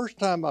 It's the first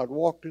time I'd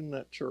walked in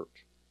that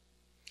church.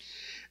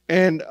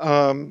 And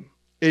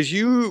as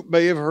you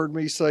may have heard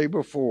me say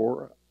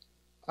before,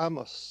 I'm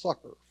a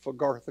sucker for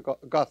Gothic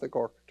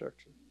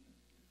architecture.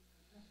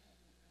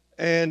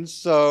 And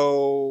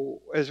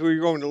so as we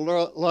were going to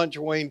lunch,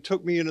 Wayne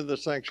took me into the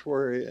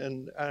sanctuary,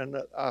 and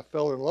I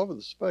fell in love with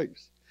the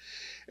space.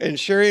 And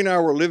Sherry and I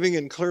were living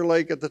in Clear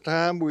Lake at the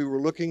time. We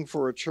were looking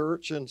for a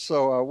church. And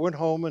so I went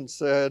home and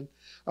said,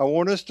 I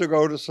want us to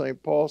go to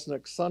St. Paul's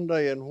next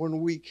Sunday. And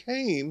when we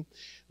came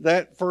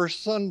that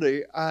first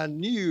Sunday, I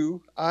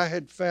knew I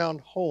had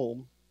found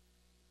home,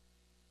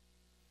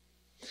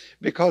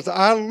 because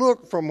I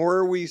looked from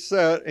where we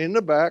sat in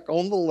the back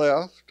on the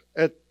left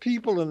at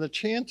people in the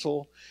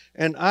chancel,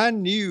 and I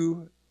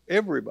knew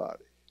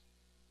everybody.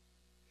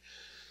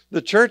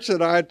 The church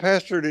that I had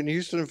pastored in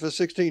Houston for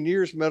 16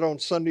 years met on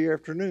Sunday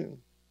afternoon.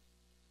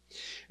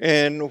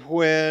 And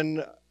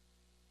when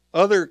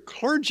other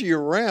clergy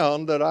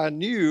around that I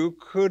knew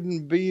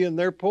couldn't be in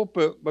their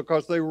pulpit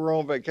because they were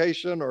on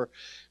vacation or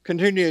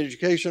continuing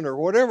education or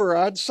whatever,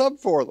 I'd sub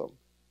for them.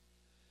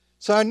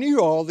 So I knew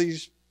all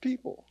these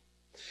people.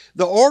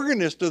 The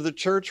organist of the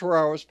church where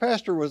I was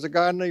pastor was a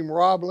guy named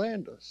Rob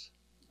Landis.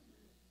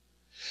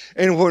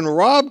 And when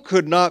Rob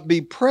could not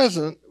be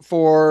present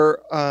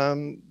for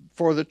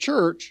the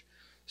church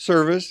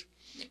service,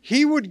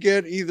 he would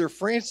get either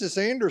Francis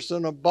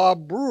Anderson or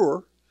Bob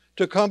Brewer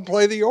to come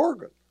play the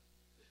organ.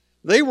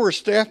 They were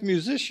staff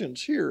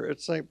musicians here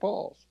at St.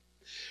 Paul's.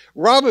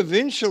 Rob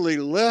eventually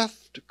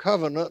left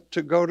Covenant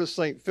to go to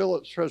St.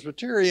 Philip's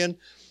Presbyterian,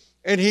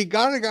 and he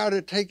got a guy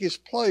to take his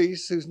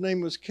place whose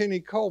name was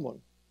Kenny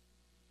Coleman.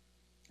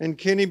 And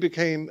Kenny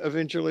became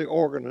eventually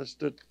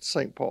organist at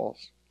St.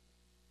 Paul's.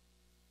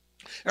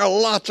 There are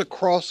lots of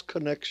cross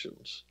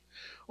connections,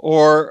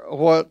 or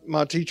what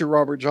my teacher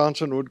Robert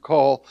Johnson would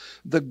call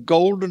the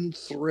golden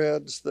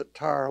threads that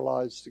tie our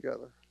lives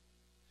together,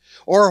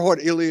 or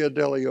what Ilia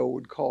Delio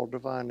would call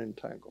divine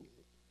entanglement.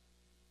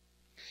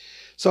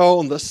 So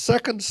on the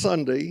second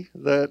Sunday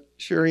that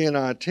Sherry and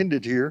I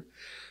attended here,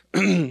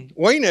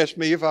 Wayne asked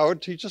me if I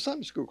would teach a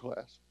Sunday school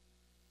class.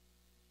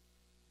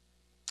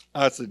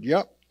 I said,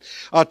 yep.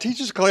 I'll teach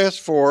this class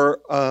for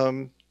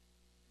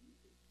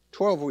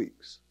 12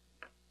 weeks.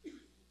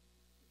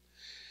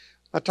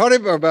 I taught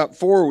him for about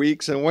 4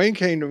 weeks, and Wayne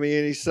came to me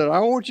and he said, I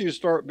want you to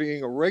start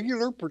being a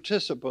regular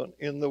participant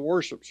in the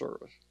worship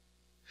service.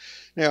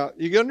 Now,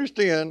 you can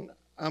understand,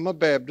 I'm a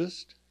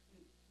Baptist.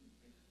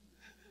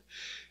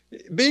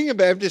 Being a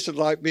Baptist is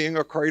like being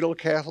a cradle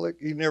Catholic.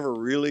 You never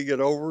really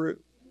get over it.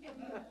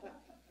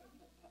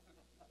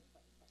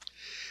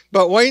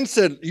 But Wayne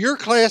said, your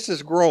class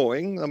is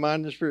growing, the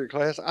Mind and Spirit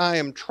class. I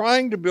am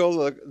trying to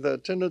build the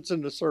attendance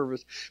in the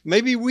service.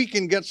 Maybe we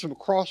can get some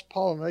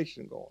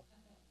cross-pollination going.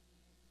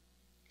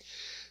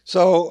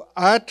 So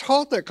I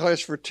taught that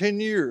class for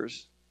 10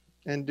 years.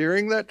 And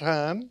during that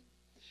time,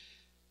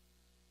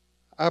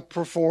 I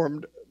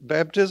performed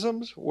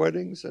baptisms,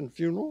 weddings, and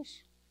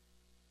funerals.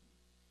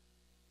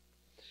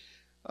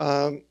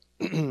 I'm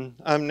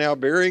now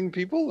burying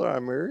people that I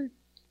married,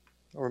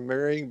 or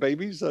marrying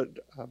babies that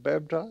I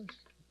baptized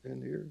in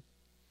here.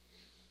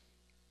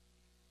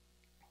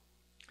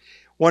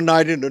 One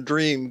night in a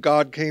dream,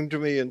 God came to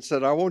me and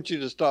said, I want you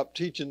to stop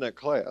teaching that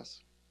class.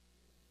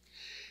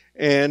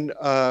 And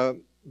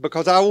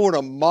because I want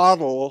to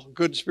model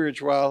good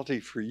spirituality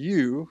for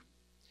you,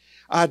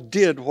 I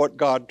did what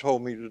God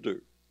told me to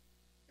do.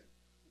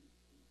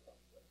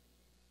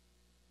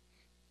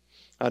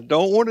 I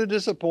don't want to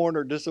disappoint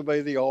or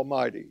disobey the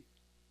Almighty.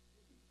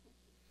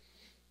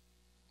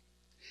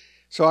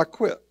 So I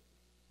quit.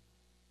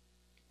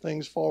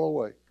 Things fall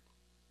away.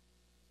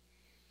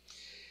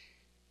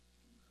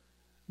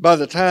 By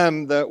the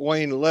time that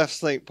Wayne left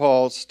St.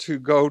 Paul's to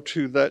go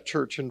to that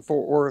church in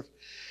Fort Worth,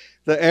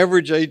 the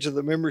average age of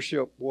the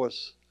membership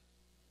was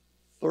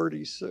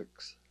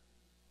 36.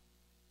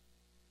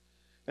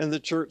 And the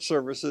church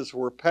services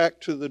were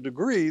packed to the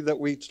degree that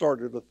we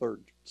started a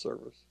third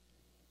service.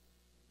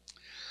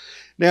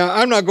 Now,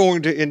 I'm not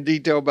going to in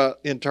detail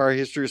about the entire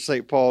history of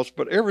St. Paul's,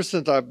 but ever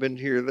since I've been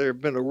here, there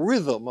have been a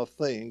rhythm of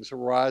things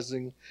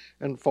rising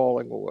and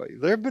falling away.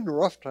 There have been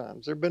rough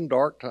times. There have been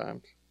dark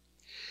times.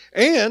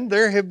 And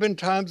there have been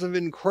times of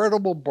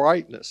incredible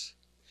brightness.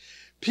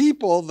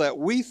 People that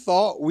we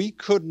thought we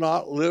could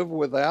not live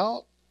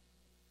without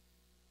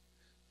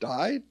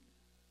died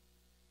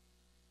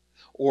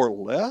or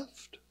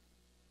left.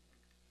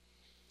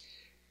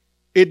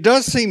 It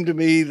does seem to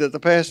me that the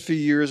past few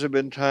years have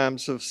been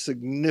times of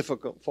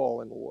significant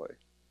falling away.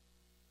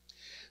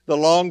 The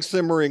long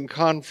simmering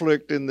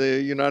conflict in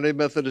the United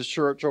Methodist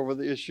Church over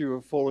the issue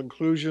of full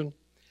inclusion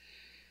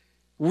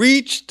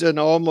reached an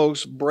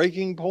almost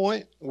breaking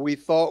point. We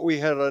thought we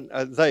had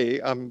had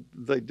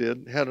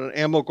an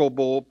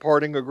amicable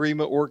parting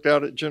agreement worked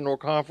out at General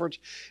Conference.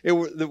 There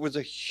was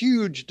a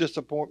huge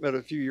disappointment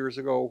a few years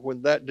ago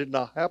when that did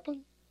not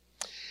happen.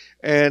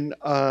 And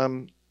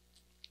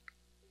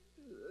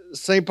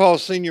St.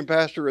 Paul's senior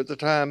pastor at the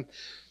time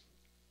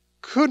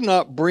could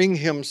not bring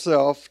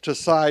himself to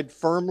side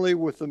firmly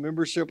with the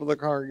membership of the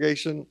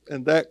congregation,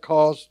 and that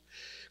caused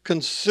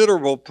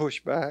considerable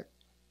pushback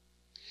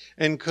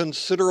and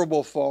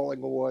considerable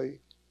falling away.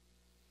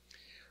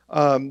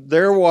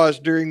 There was,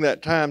 during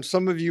that time,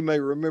 some of you may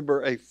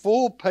remember, a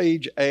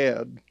full-page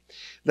ad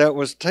that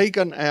was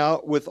taken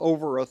out with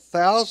over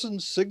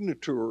 1,000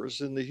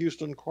 signatures in the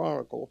Houston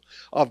Chronicle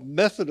of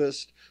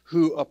Methodists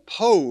who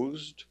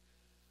opposed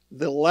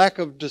the lack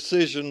of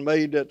decision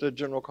made at the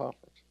General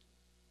Conference.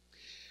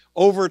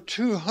 Over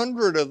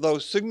 200 of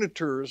those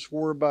signatures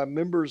were by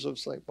members of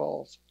St.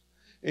 Paul's,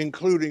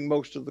 including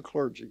most of the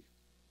clergy.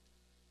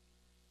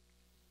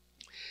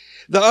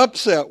 The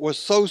upset was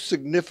so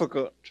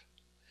significant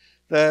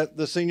that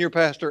the senior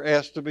pastor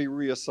asked to be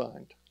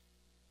reassigned.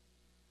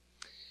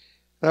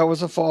 That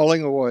was a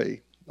falling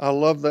away. I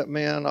love that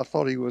man. I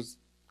thought he was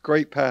a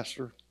great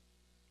pastor.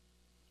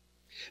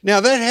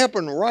 Now, that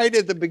happened right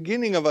at the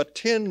beginning of a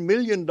 $10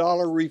 million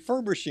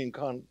refurbishing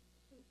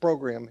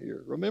program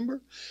here,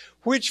 remember?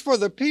 Which for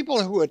the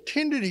people who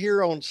attended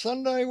here on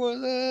Sunday was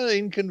an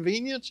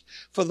inconvenience.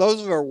 For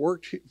those of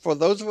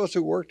us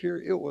who worked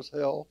here, it was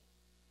hell.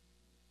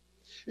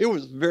 It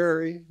was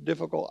very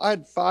difficult. I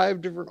had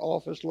 5 different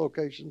office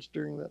locations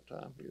during that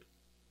time here.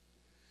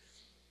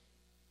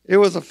 It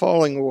was a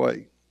falling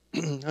away.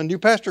 A new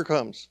pastor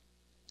comes.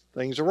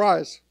 Things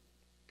arise.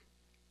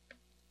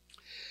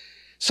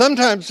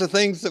 Sometimes the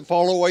things that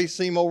fall away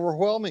seem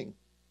overwhelming.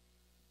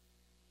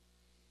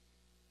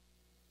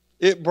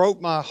 It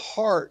broke my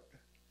heart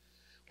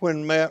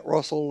when Matt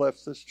Russell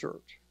left this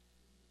church.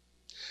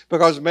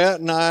 Because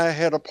Matt and I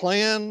had a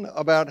plan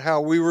about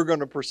how we were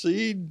going to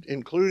proceed,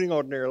 including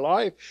ordinary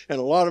life and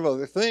a lot of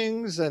other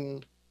things,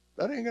 and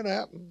that ain't going to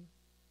happen.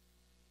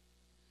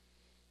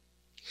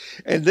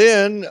 And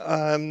then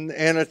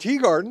Anna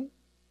Teagarden,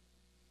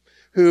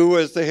 who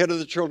was the head of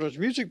the children's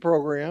music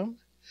program,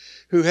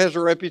 who has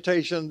a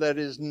reputation that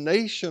is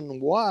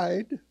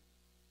nationwide,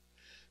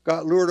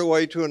 got lured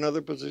away to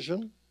another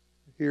position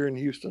here in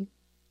Houston.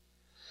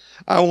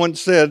 I once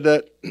said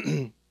that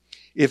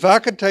if I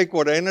could take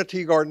what Anna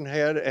Teagarden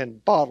had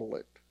and bottle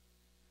it,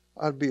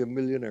 I'd be a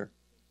millionaire.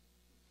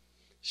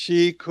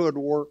 She could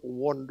work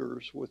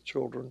wonders with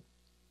children.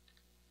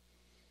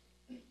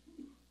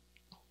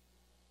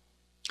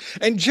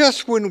 And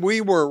just when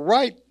we were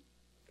right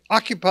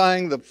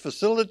occupying the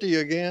facility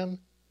again,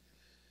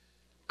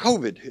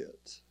 COVID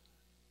hits.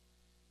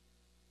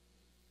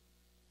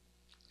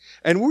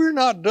 And we're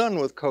not done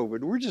with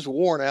COVID. We're just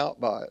worn out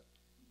by it.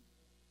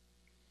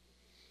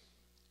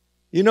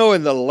 You know,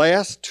 in the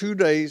last 2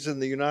 days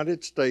in the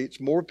United States,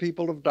 more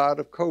people have died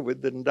of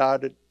COVID than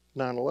died at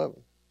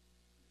 9/11.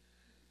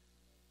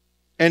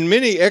 And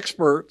many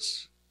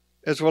experts,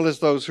 as well as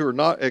those who are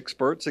not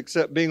experts,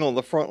 except being on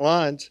the front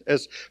lines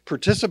as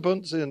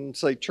participants in,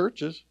 say,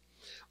 churches,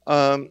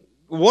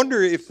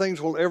 wonder if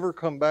things will ever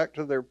come back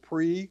to their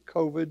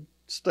pre-COVID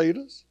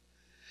status.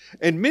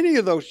 And many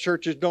of those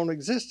churches don't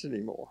exist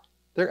anymore.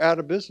 They're out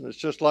of business,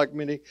 just like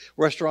many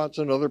restaurants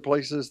and other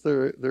places,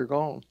 they're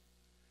gone.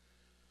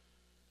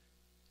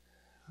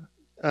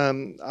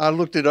 I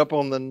looked it up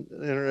on the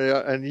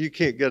internet, and you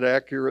can't get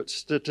accurate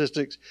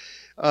statistics.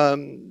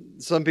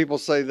 Some people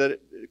say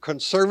that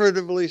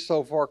conservatively,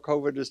 so far,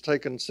 COVID has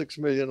taken 6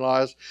 million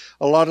lives.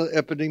 A lot of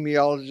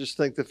epidemiologists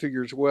think the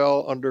figure's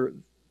well under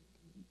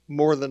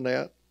more than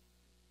that.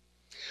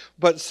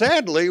 But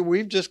sadly,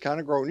 we've just kind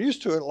of grown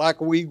used to it, like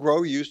we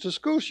grow used to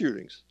school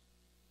shootings.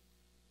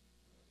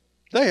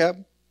 They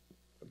have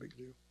a big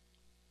deal.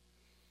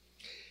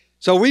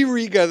 So we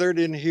regathered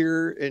in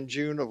here in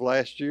June of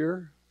last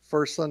year,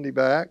 first Sunday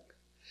back.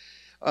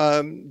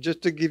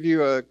 Just to give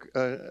you a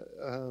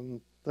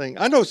thing.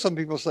 I know some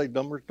people say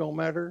numbers don't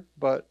matter,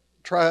 but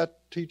try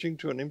teaching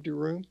to an empty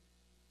room.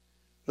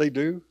 They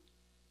do.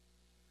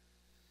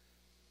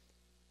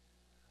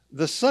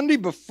 The Sunday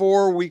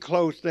before we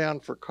closed down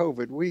for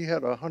COVID, we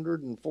had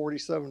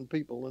 147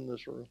 people in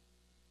this room.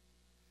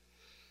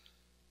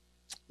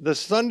 The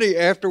Sunday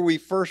after we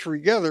first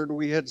regathered,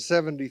 we had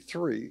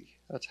 73.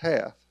 That's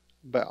half,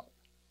 about.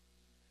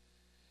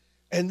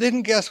 And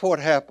then guess what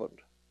happened?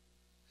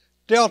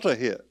 Delta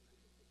hit.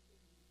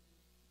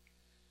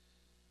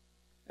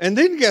 And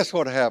then guess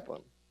what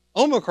happened?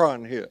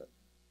 Omicron hit.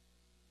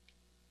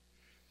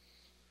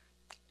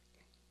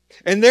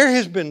 And there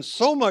has been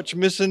so much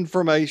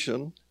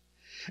misinformation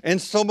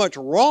and so much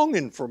wrong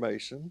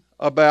information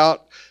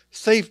about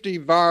safety,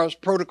 virus,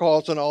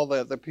 protocols, and all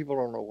that people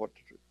don't know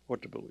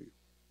what to believe.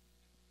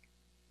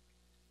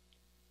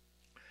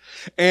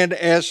 And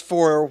as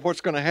for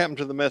what's going to happen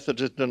to the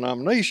Methodist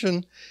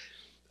denomination,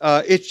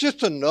 it's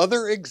just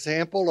another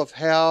example of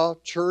how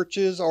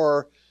churches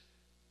are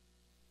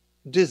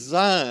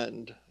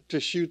designed to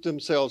shoot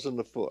themselves in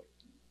the foot.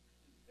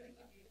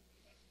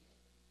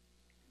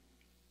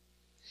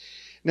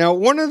 Now,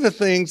 one of the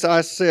things I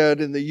said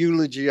in the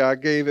eulogy I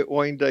gave at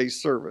Wayne Day's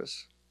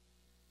service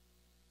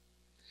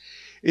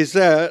is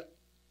that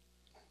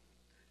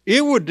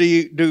it would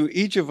do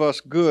each of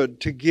us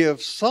good to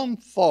give some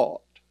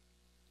thought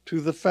to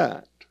the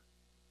fact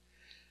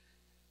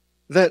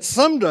that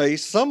someday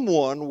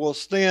someone will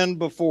stand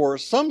before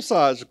some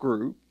size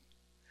group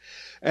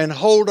and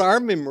hold our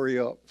memory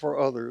up for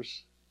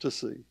others to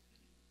see.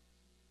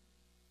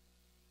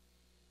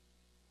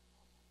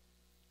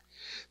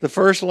 The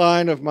first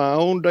line of my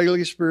own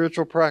daily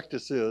spiritual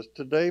practice is,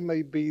 today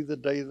may be the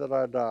day that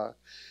I die.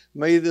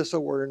 May this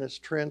awareness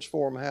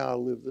transform how I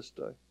live this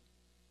day.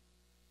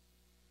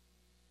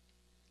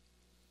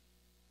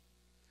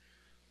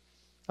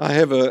 I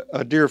have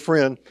a dear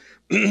friend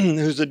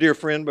who's a dear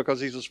friend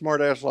because he's a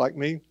smart ass like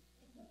me,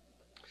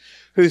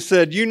 who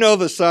said, you know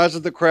the size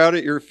of the crowd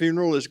at your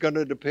funeral is going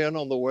to depend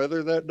on the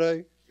weather that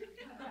day?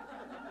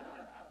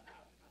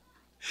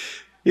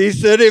 He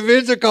said, if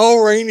it's a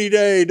cold, rainy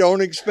day,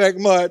 don't expect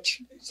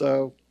much.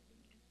 So,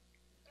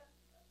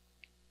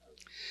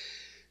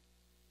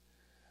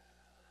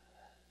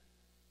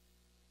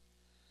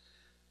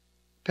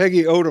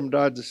 Peggy Odom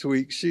died this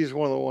week. She's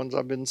one of the ones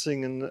I've been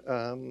singing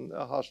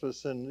a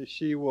hospice, and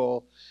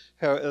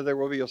there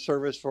will be a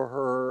service for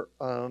her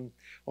on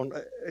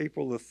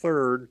April the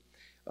 3rd.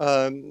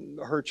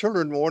 Her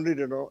children wanted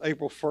it on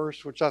April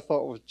 1st, which I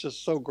thought was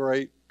just so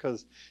great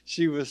because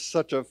she was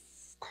such a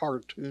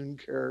cartoon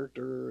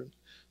character and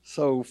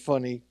so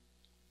funny.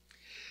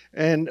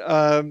 And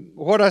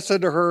what I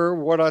said to her,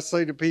 what I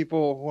say to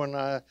people when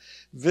I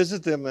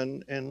visit them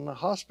in the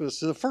hospice,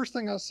 the first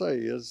thing I say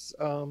is,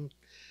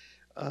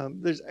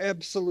 there's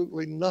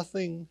absolutely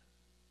nothing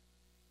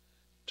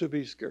to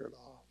be scared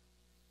of.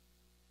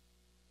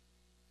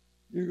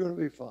 You're going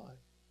to be fine.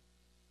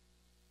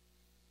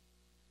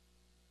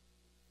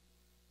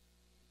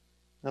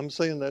 I'm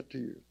saying that to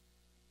you.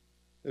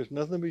 There's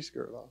nothing to be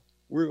scared of.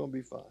 We're going to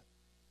be fine.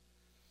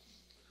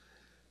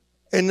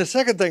 And the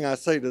second thing I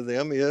say to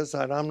them is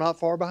that I'm not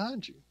far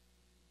behind you.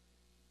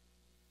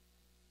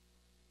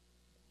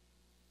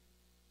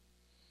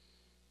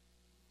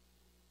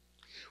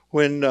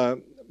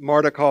 When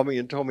Marta called me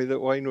and told me that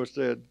Wayne was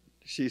dead,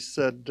 she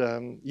said,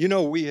 you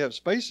know, we have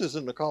spaces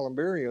in the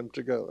columbarium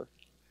together,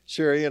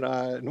 Sherry and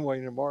I and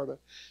Wayne and Marta.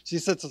 She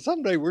said, so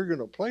someday we're going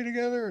to play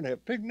together and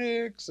have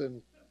picnics.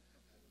 And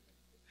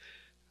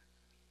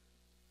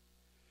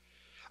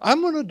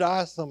I'm going to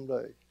die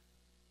someday.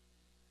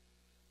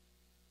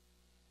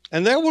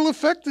 And that will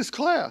affect this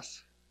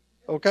class,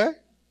 okay?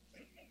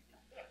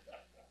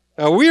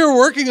 Now, we are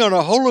working on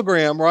a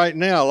hologram right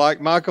now, like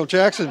Michael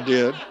Jackson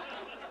did.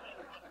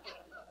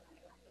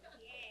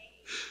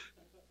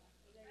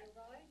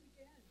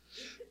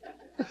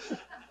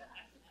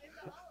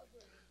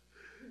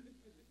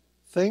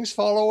 Things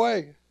fall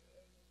away.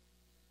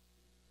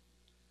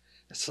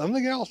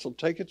 Something else will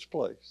take its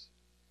place.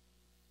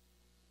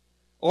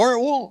 Or it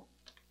won't.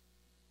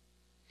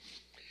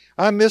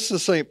 I miss the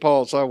St.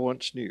 Pauls I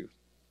once knew.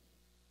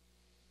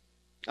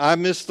 I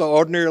miss the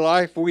ordinary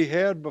life we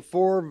had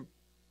before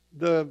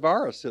the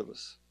virus hit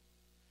us.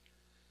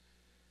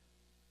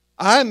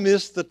 I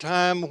miss the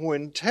time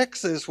when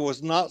Texas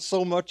was not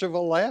so much of a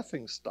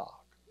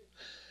laughingstock.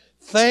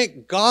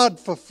 Thank God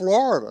for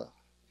Florida.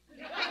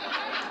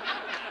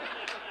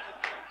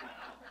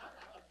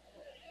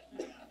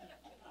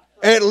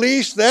 At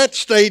least that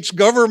state's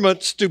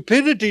government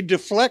stupidity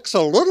deflects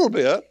a little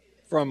bit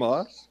from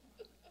us.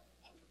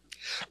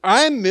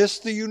 I miss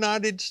the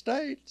United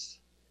States,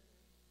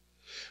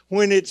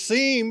 when it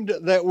seemed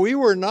that we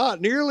were not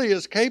nearly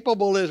as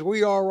capable as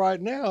we are right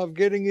now of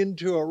getting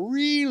into a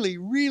really,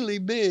 really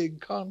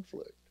big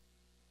conflict.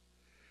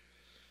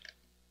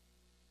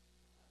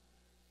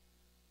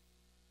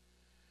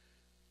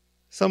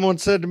 Someone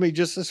said to me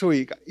just this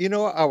week,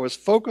 I was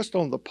focused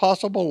on the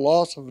possible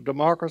loss of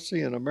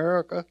democracy in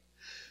America,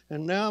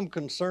 and now I'm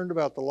concerned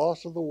about the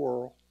loss of the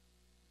world.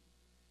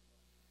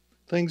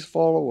 Things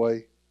fall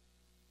away.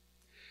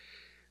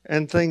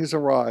 And things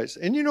arise.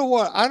 And you know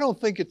what? I don't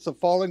think it's the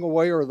falling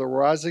away or the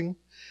rising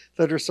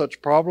that are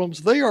such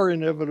problems. They are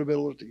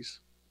inevitabilities.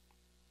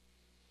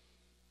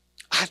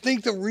 I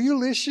think the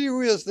real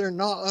issue is they're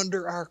not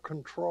under our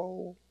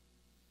control.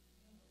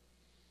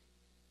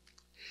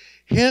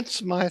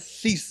 Hence my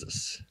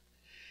thesis.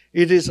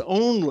 It is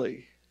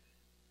only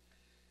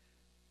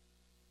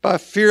by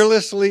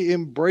fearlessly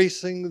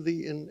embracing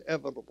the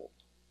inevitable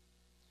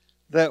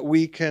that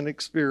we can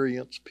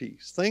experience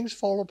peace. Things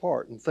fall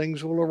apart and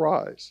things will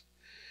arise.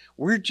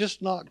 We're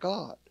just not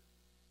God.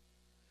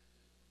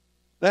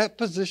 That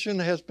position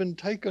has been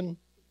taken.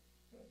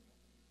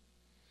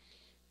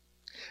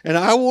 And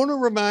I want to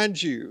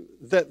remind you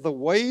that the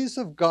ways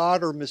of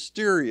God are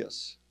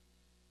mysterious,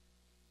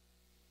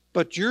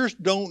 but yours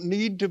don't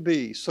need to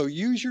be. So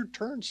use your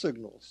turn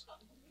signals.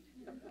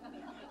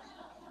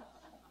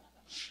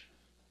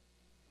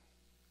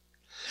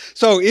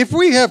 So if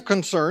we have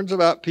concerns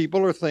about people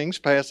or things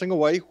passing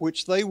away,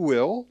 which they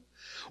will,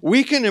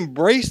 we can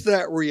embrace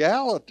that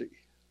reality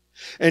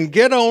and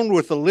get on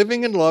with the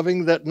living and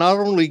loving that not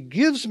only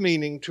gives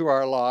meaning to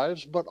our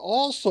lives, but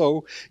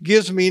also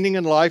gives meaning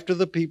and life to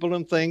the people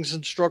and things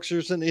and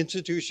structures and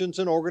institutions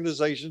and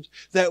organizations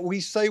that we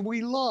say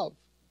we love.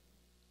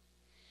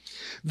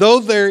 Though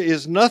there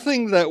is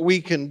nothing that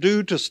we can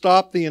do to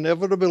stop the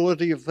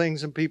inevitability of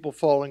things and people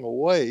falling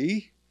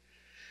away,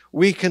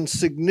 we can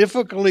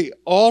significantly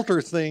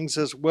alter things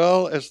as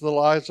well as the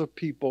lives of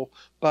people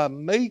by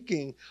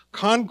making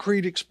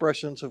concrete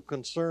expressions of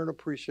concern,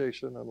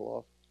 appreciation, and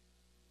love.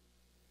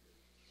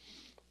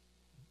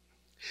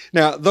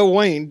 Now, though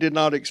Wayne did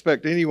not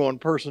expect any one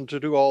person to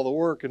do all the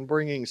work in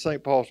bringing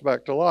St. Paul's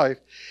back to life,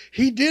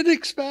 he did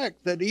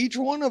expect that each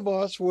one of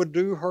us would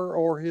do her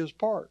or his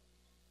part.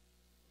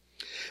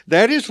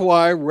 That is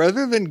why,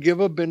 rather than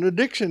give a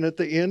benediction at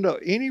the end of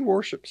any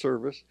worship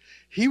service,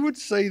 he would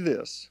say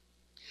this.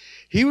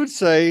 He would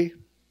say,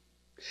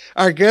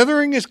 "Our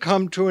gathering has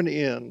come to an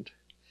end.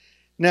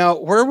 Now,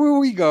 where will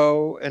we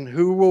go and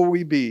who will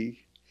we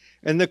be?"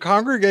 And the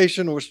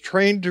congregation was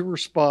trained to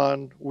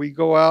respond, "We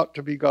go out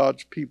to be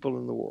God's people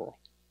in the world."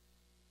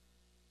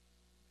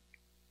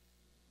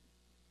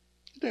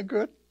 Isn't that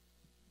good?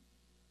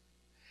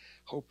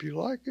 Hope you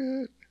like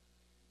it.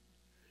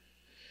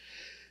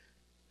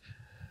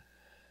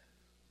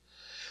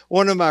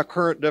 One of my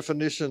current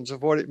definitions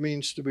of what it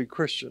means to be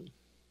Christian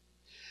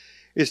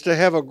is to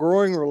have a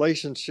growing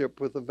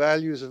relationship with the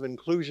values of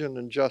inclusion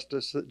and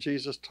justice that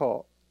Jesus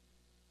taught,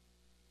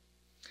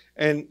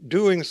 and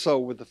doing so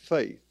with the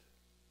faith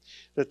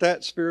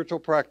that spiritual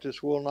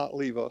practice will not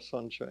leave us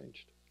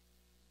unchanged.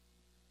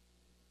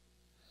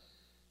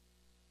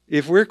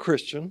 If we're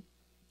Christian,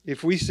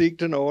 if we seek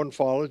to know and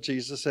follow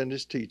Jesus and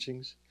his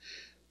teachings,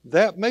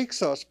 that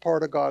makes us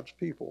part of God's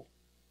people,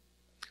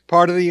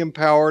 part of the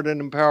empowered and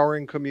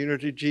empowering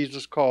community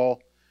Jesus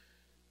called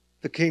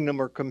the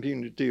kingdom or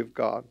community of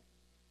God.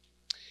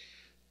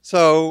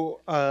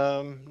 So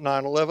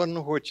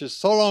 9/11, which is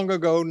so long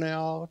ago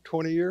now,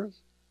 20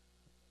 years,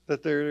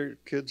 that there are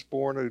kids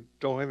born who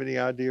don't have any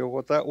idea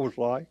what that was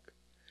like.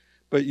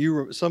 But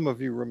some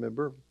of you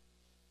remember.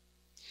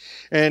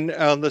 And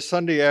on the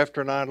Sunday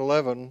after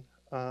 9/11,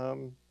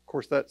 of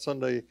course that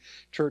Sunday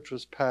church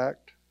was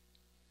packed.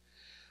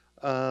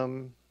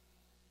 Jim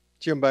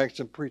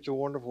Bankston preached a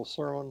wonderful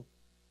sermon.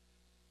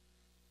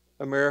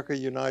 America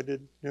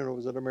United. It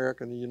was an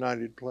American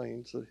United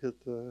planes that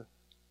hit the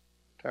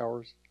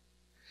towers.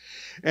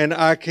 And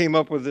I came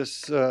up with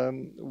this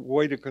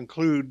way to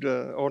conclude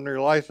Ordinary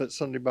Life that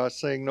Sunday by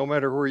saying, no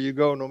matter where you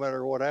go, no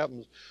matter what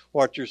happens,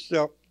 watch your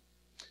step,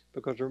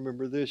 because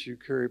remember this, you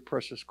carry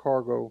precious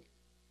cargo.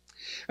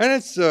 And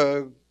it's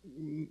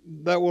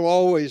that will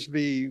always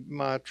be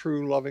my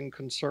true loving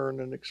concern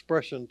and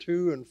expression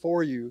to and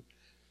for you.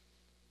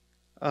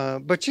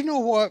 But you know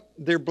what?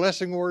 They're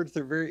blessing words.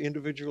 They're very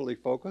individually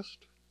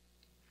focused.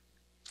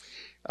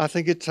 I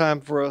think it's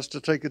time for us to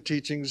take the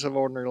teachings of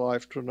ordinary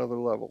life to another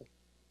level.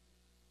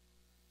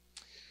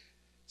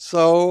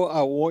 So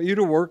I want you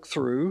to work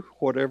through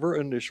whatever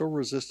initial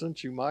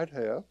resistance you might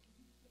have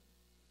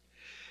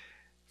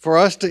for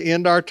us to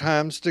end our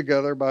times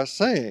together by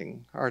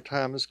saying, our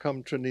time has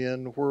come to an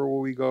end. Where will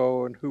we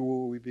go and who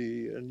will we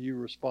be? And you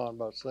respond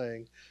by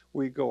saying,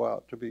 we go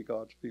out to be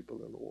God's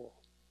people in the world.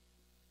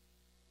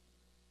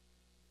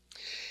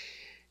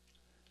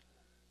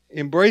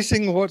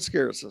 Embracing what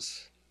scares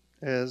us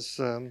as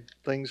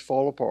things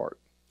fall apart.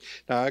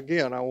 Now,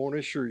 again, I want to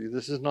assure you,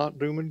 this is not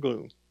doom and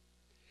gloom.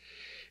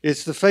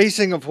 It's the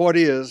facing of what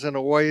is in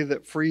a way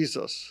that frees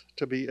us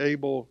to be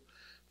able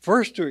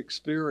first to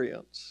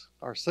experience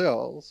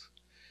ourselves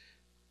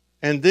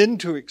and then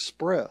to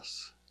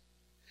express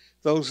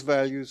those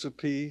values of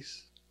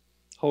peace,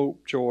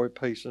 hope, joy,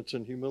 patience,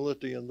 and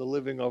humility in the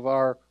living of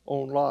our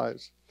own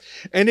lives.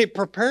 And it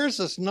prepares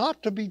us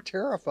not to be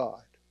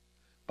terrified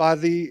by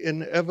the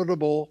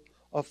inevitable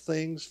of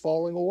things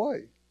falling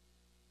away.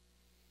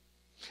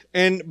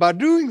 And by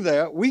doing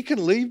that, we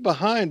can leave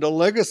behind a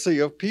legacy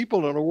of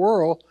people in a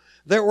world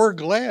that we're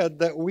glad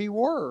that we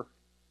were.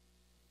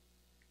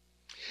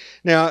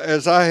 Now,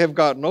 as I have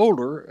gotten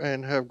older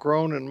and have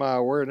grown in my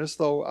awareness,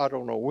 though I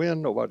don't know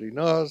when, nobody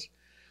knows,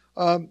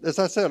 as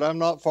I said, I'm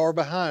not far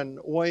behind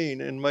Wayne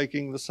in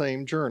making the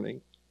same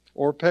journey,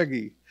 or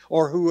Peggy,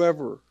 or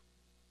whoever.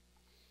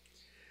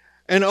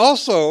 And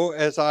also,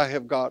 as I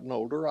have gotten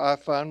older, I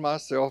find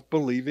myself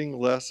believing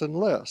less and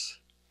less.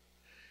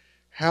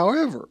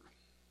 However,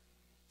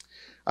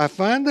 I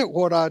find that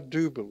what I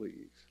do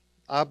believe,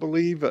 I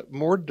believe at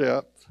more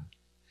depth,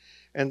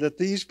 and that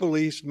these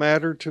beliefs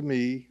matter to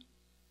me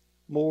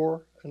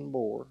more and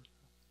more.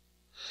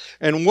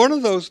 And one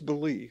of those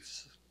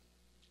beliefs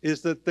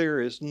is that there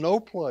is no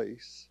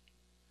place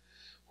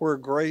where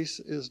grace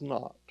is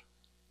not.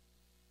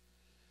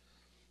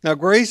 Now,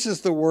 grace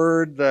is the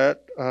word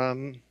that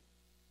I'm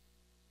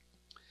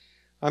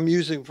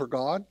using for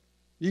God.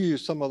 You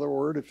use some other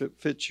word if it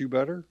fits you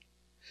better.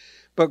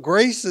 But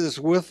grace is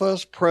with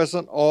us,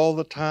 present all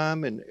the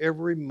time, in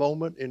every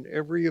moment, in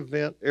every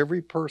event,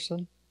 every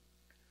person.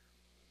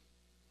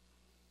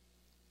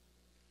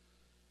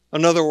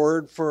 Another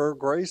word for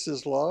grace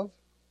is love.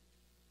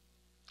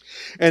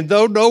 And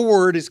though no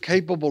word is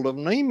capable of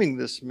naming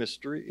this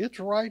mystery, it's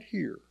right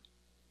here.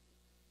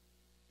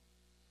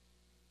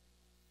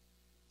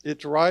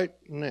 It's right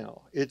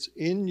now. It's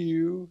in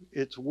you.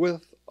 It's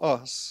with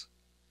us,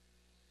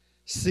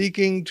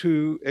 seeking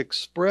to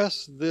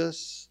express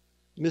this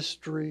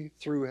mystery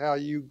through how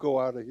you go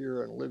out of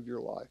here and live your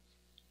life.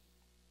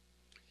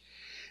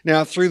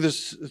 Now, through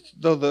this,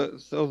 though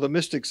the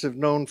mystics have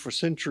known for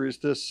centuries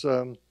this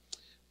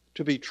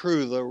to be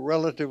true, the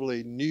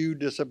relatively new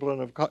discipline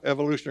of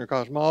evolutionary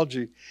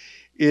cosmology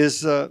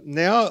is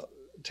now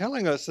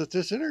telling us that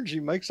this energy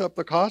makes up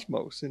the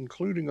cosmos,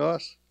 including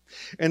us,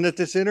 and that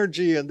this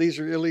energy, and these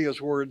are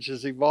Ilya's words,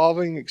 is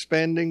evolving,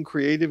 expanding,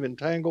 creative,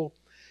 entangled,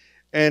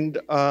 and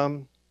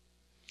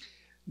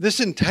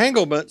this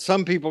entanglement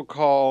some people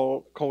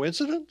call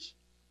coincidence,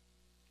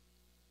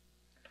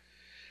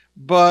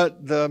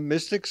 but the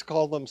mystics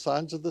call them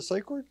signs of the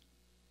sacred.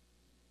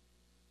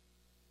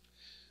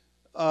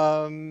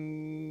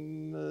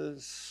 Some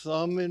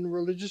in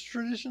religious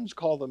traditions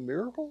call them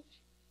miracles.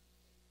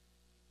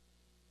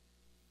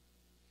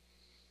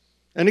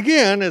 And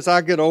again, as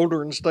I get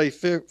older and stay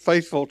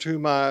faithful to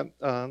my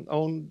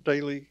own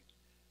daily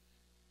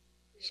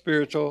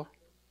spiritual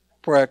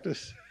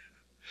practice,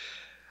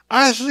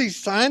 I see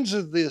signs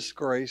of this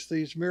grace,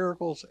 these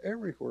miracles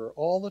everywhere,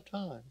 all the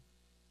time.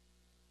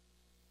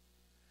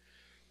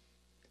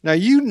 Now,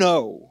 you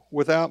know,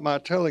 without my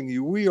telling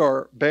you, we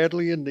are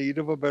badly in need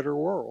of a better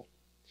world.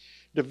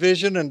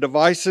 Division and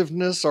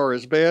divisiveness are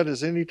as bad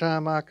as any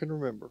time I can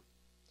remember.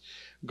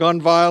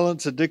 Gun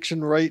violence,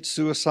 addiction rates,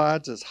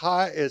 suicides as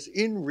high as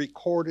in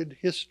recorded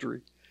history.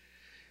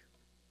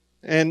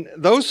 And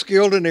those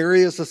skilled in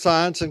areas of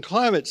science and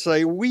climate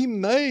say we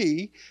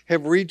may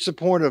have reached a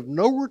point of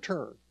no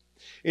return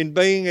in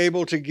being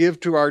able to give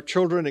to our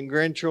children and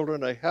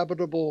grandchildren a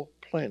habitable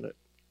planet.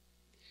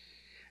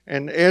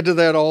 And add to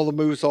that all the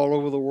moves all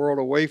over the world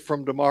away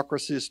from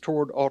democracies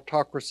toward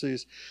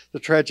autocracies, the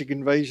tragic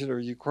invasion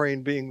of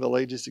Ukraine being the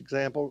latest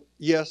example.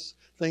 Yes,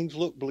 things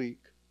look bleak.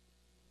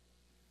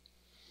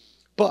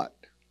 But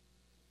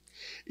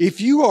if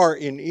you are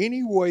in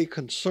any way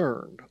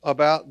concerned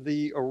about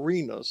the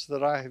arenas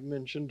that I have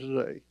mentioned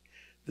today,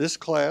 this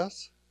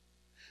class,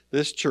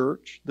 this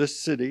church, this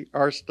city,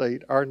 our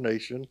state, our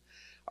nation,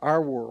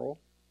 our world,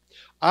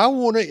 I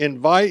want to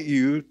invite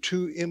you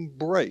to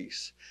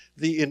embrace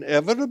the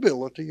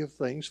inevitability of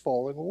things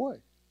falling away.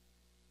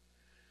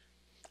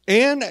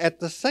 And at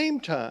the same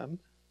time,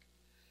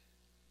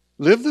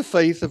 live the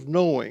faith of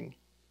knowing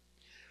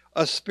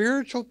a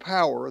spiritual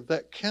power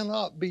that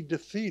cannot be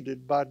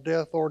defeated by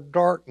death or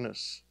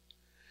darkness.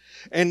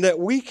 and that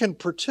we can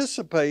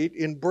participate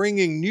in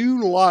bringing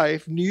new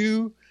life,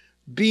 new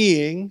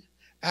being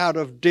out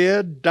of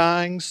dead,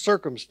 dying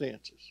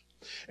circumstances.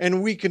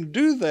 And we can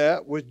do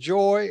that with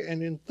joy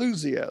and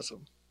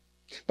enthusiasm.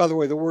 By the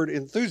way, the word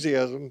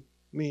enthusiasm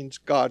means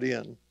God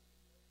in.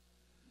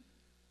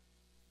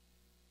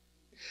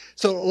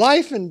 So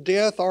life and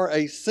death are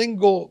a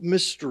single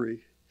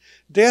mystery.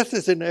 Death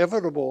is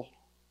inevitable,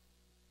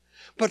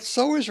 but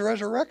so is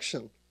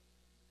resurrection.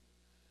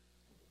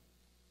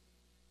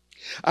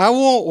 I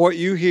want what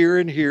you hear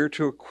in here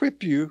to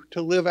equip you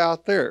to live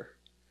out there,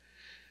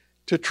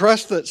 to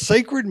trust that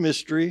sacred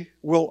mystery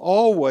will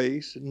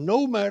always,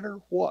 no matter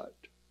what,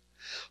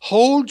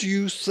 hold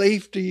you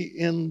safely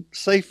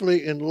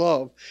in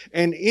love.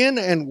 And in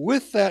and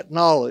with that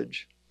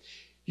knowledge,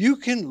 you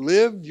can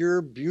live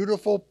your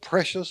beautiful,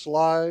 precious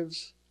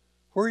lives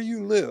where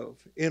you live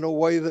in a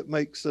way that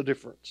makes a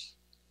difference.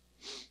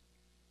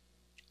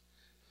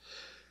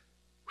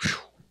 Whew.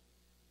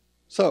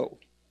 So,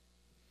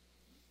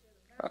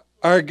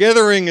 our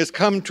gathering has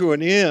come to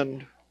an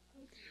end.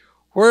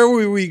 Where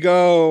will we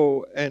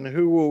go and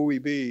who will we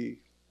be?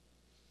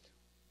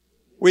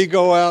 We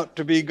go out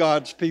to be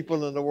God's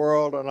people in the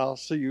world, and I'll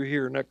see you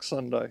here next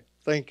Sunday.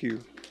 Thank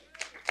you.